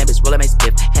 Cannabis, roll on my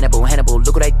split. Hannibal,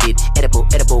 look what I did. Edible,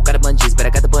 got the bungees, but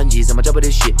I got the bungees. I'ma jump on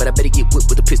this shit, but I better get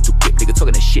whipped with the pistol grip. Nigga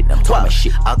talking this shit, now I'm talking my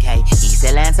shit. Okay, East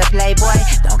Atlanta playboy,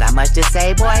 don't got much to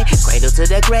say, boy. Cradle to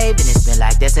the grave, and it's been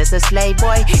like this since a slave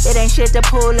boy. It ain't shit to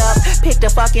pull up, pick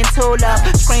the fucking tool up,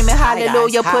 screaming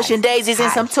hallelujah, pushing daisies and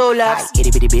some tulips.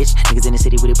 Itty bitty bitch, niggas in the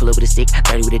city with a pull up with a stick,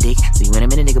 30 with a dick. See you in a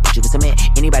minute, nigga, put you in cement.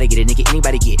 Anybody get it, nigga,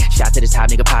 anybody get shot to the top,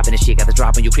 nigga, popping the shit. Got the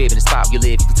drop on your crib in the spot you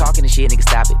live. You can talking the shit, nigga,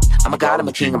 stop it. I'm a god, I'm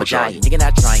a king, I'm a giant. Nigga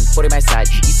not trying, 40 my side,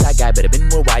 east side guy, better been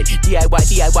more white. DIY,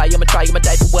 I'ma try, I'ma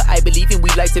die for what I believe in.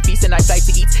 We like to feast and I like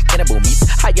to eat cannibal meats.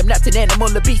 I am not an animal,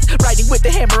 a beast, riding with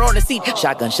the hammer on the seat.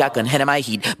 Shotgun, head of my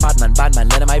heat. Badman,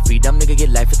 let my freedom, nigga get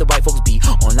life with the white folks be.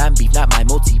 Online beef, not my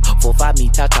motif. 4-5 me,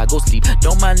 ta-ta, go sleep.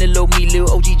 Don't mind little me, little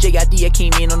OG JID. I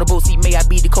came in on the boat seat. May I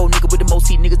be the cold nigga with the most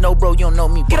heat. Niggas know, bro, you don't know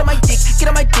me. Get on my dick,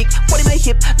 what in my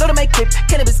hip, load of my clip.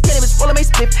 Cannabis, roll on my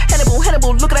split. Hannibal,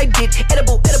 look what I did.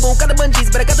 Edible, got the bungees,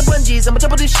 but I got the bungees. I'ma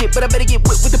jump on this shit, but I better get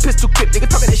whipped with the pistol grip. Nigga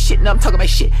talking this shit, now I'm talking my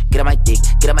shit. Get on my dick,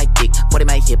 what in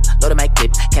my hip, load of my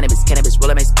clip. Cannabis, roll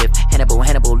on my split. Hannibal,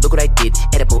 look what I did.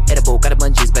 Edible, got the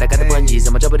bungees, but I got the bungees.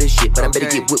 I'ma jump on this shit, but I better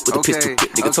get whipped with the pistol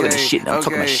grip. Nigga talking this shit, now I'm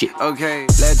talking my shit. Okay,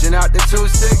 legend out the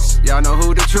 2-6, y'all know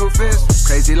who the truth is.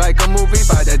 Crazy like a movie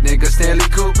by that nigga Stanley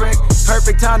Kubrick.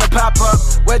 Perfect time to pop up,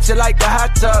 wet you like the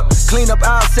hot tub. Clean up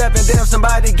aisle 7, damn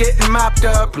somebody getting mopped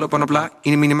up. Pull up on the block,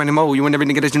 eeny, meeny, money, mo. You and every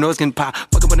nigga that you know is getting pop.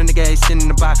 Fucking with a nigga, ain't sitting in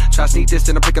the box. Try to sneak this,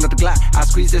 then I'm picking up the Glock. I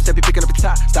squeeze this, then be picking up the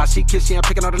top. Stop, she kiss, she ain't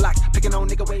picking on the locks. Picking on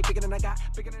nigga way bigger than I got.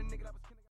 Bigger than nigga.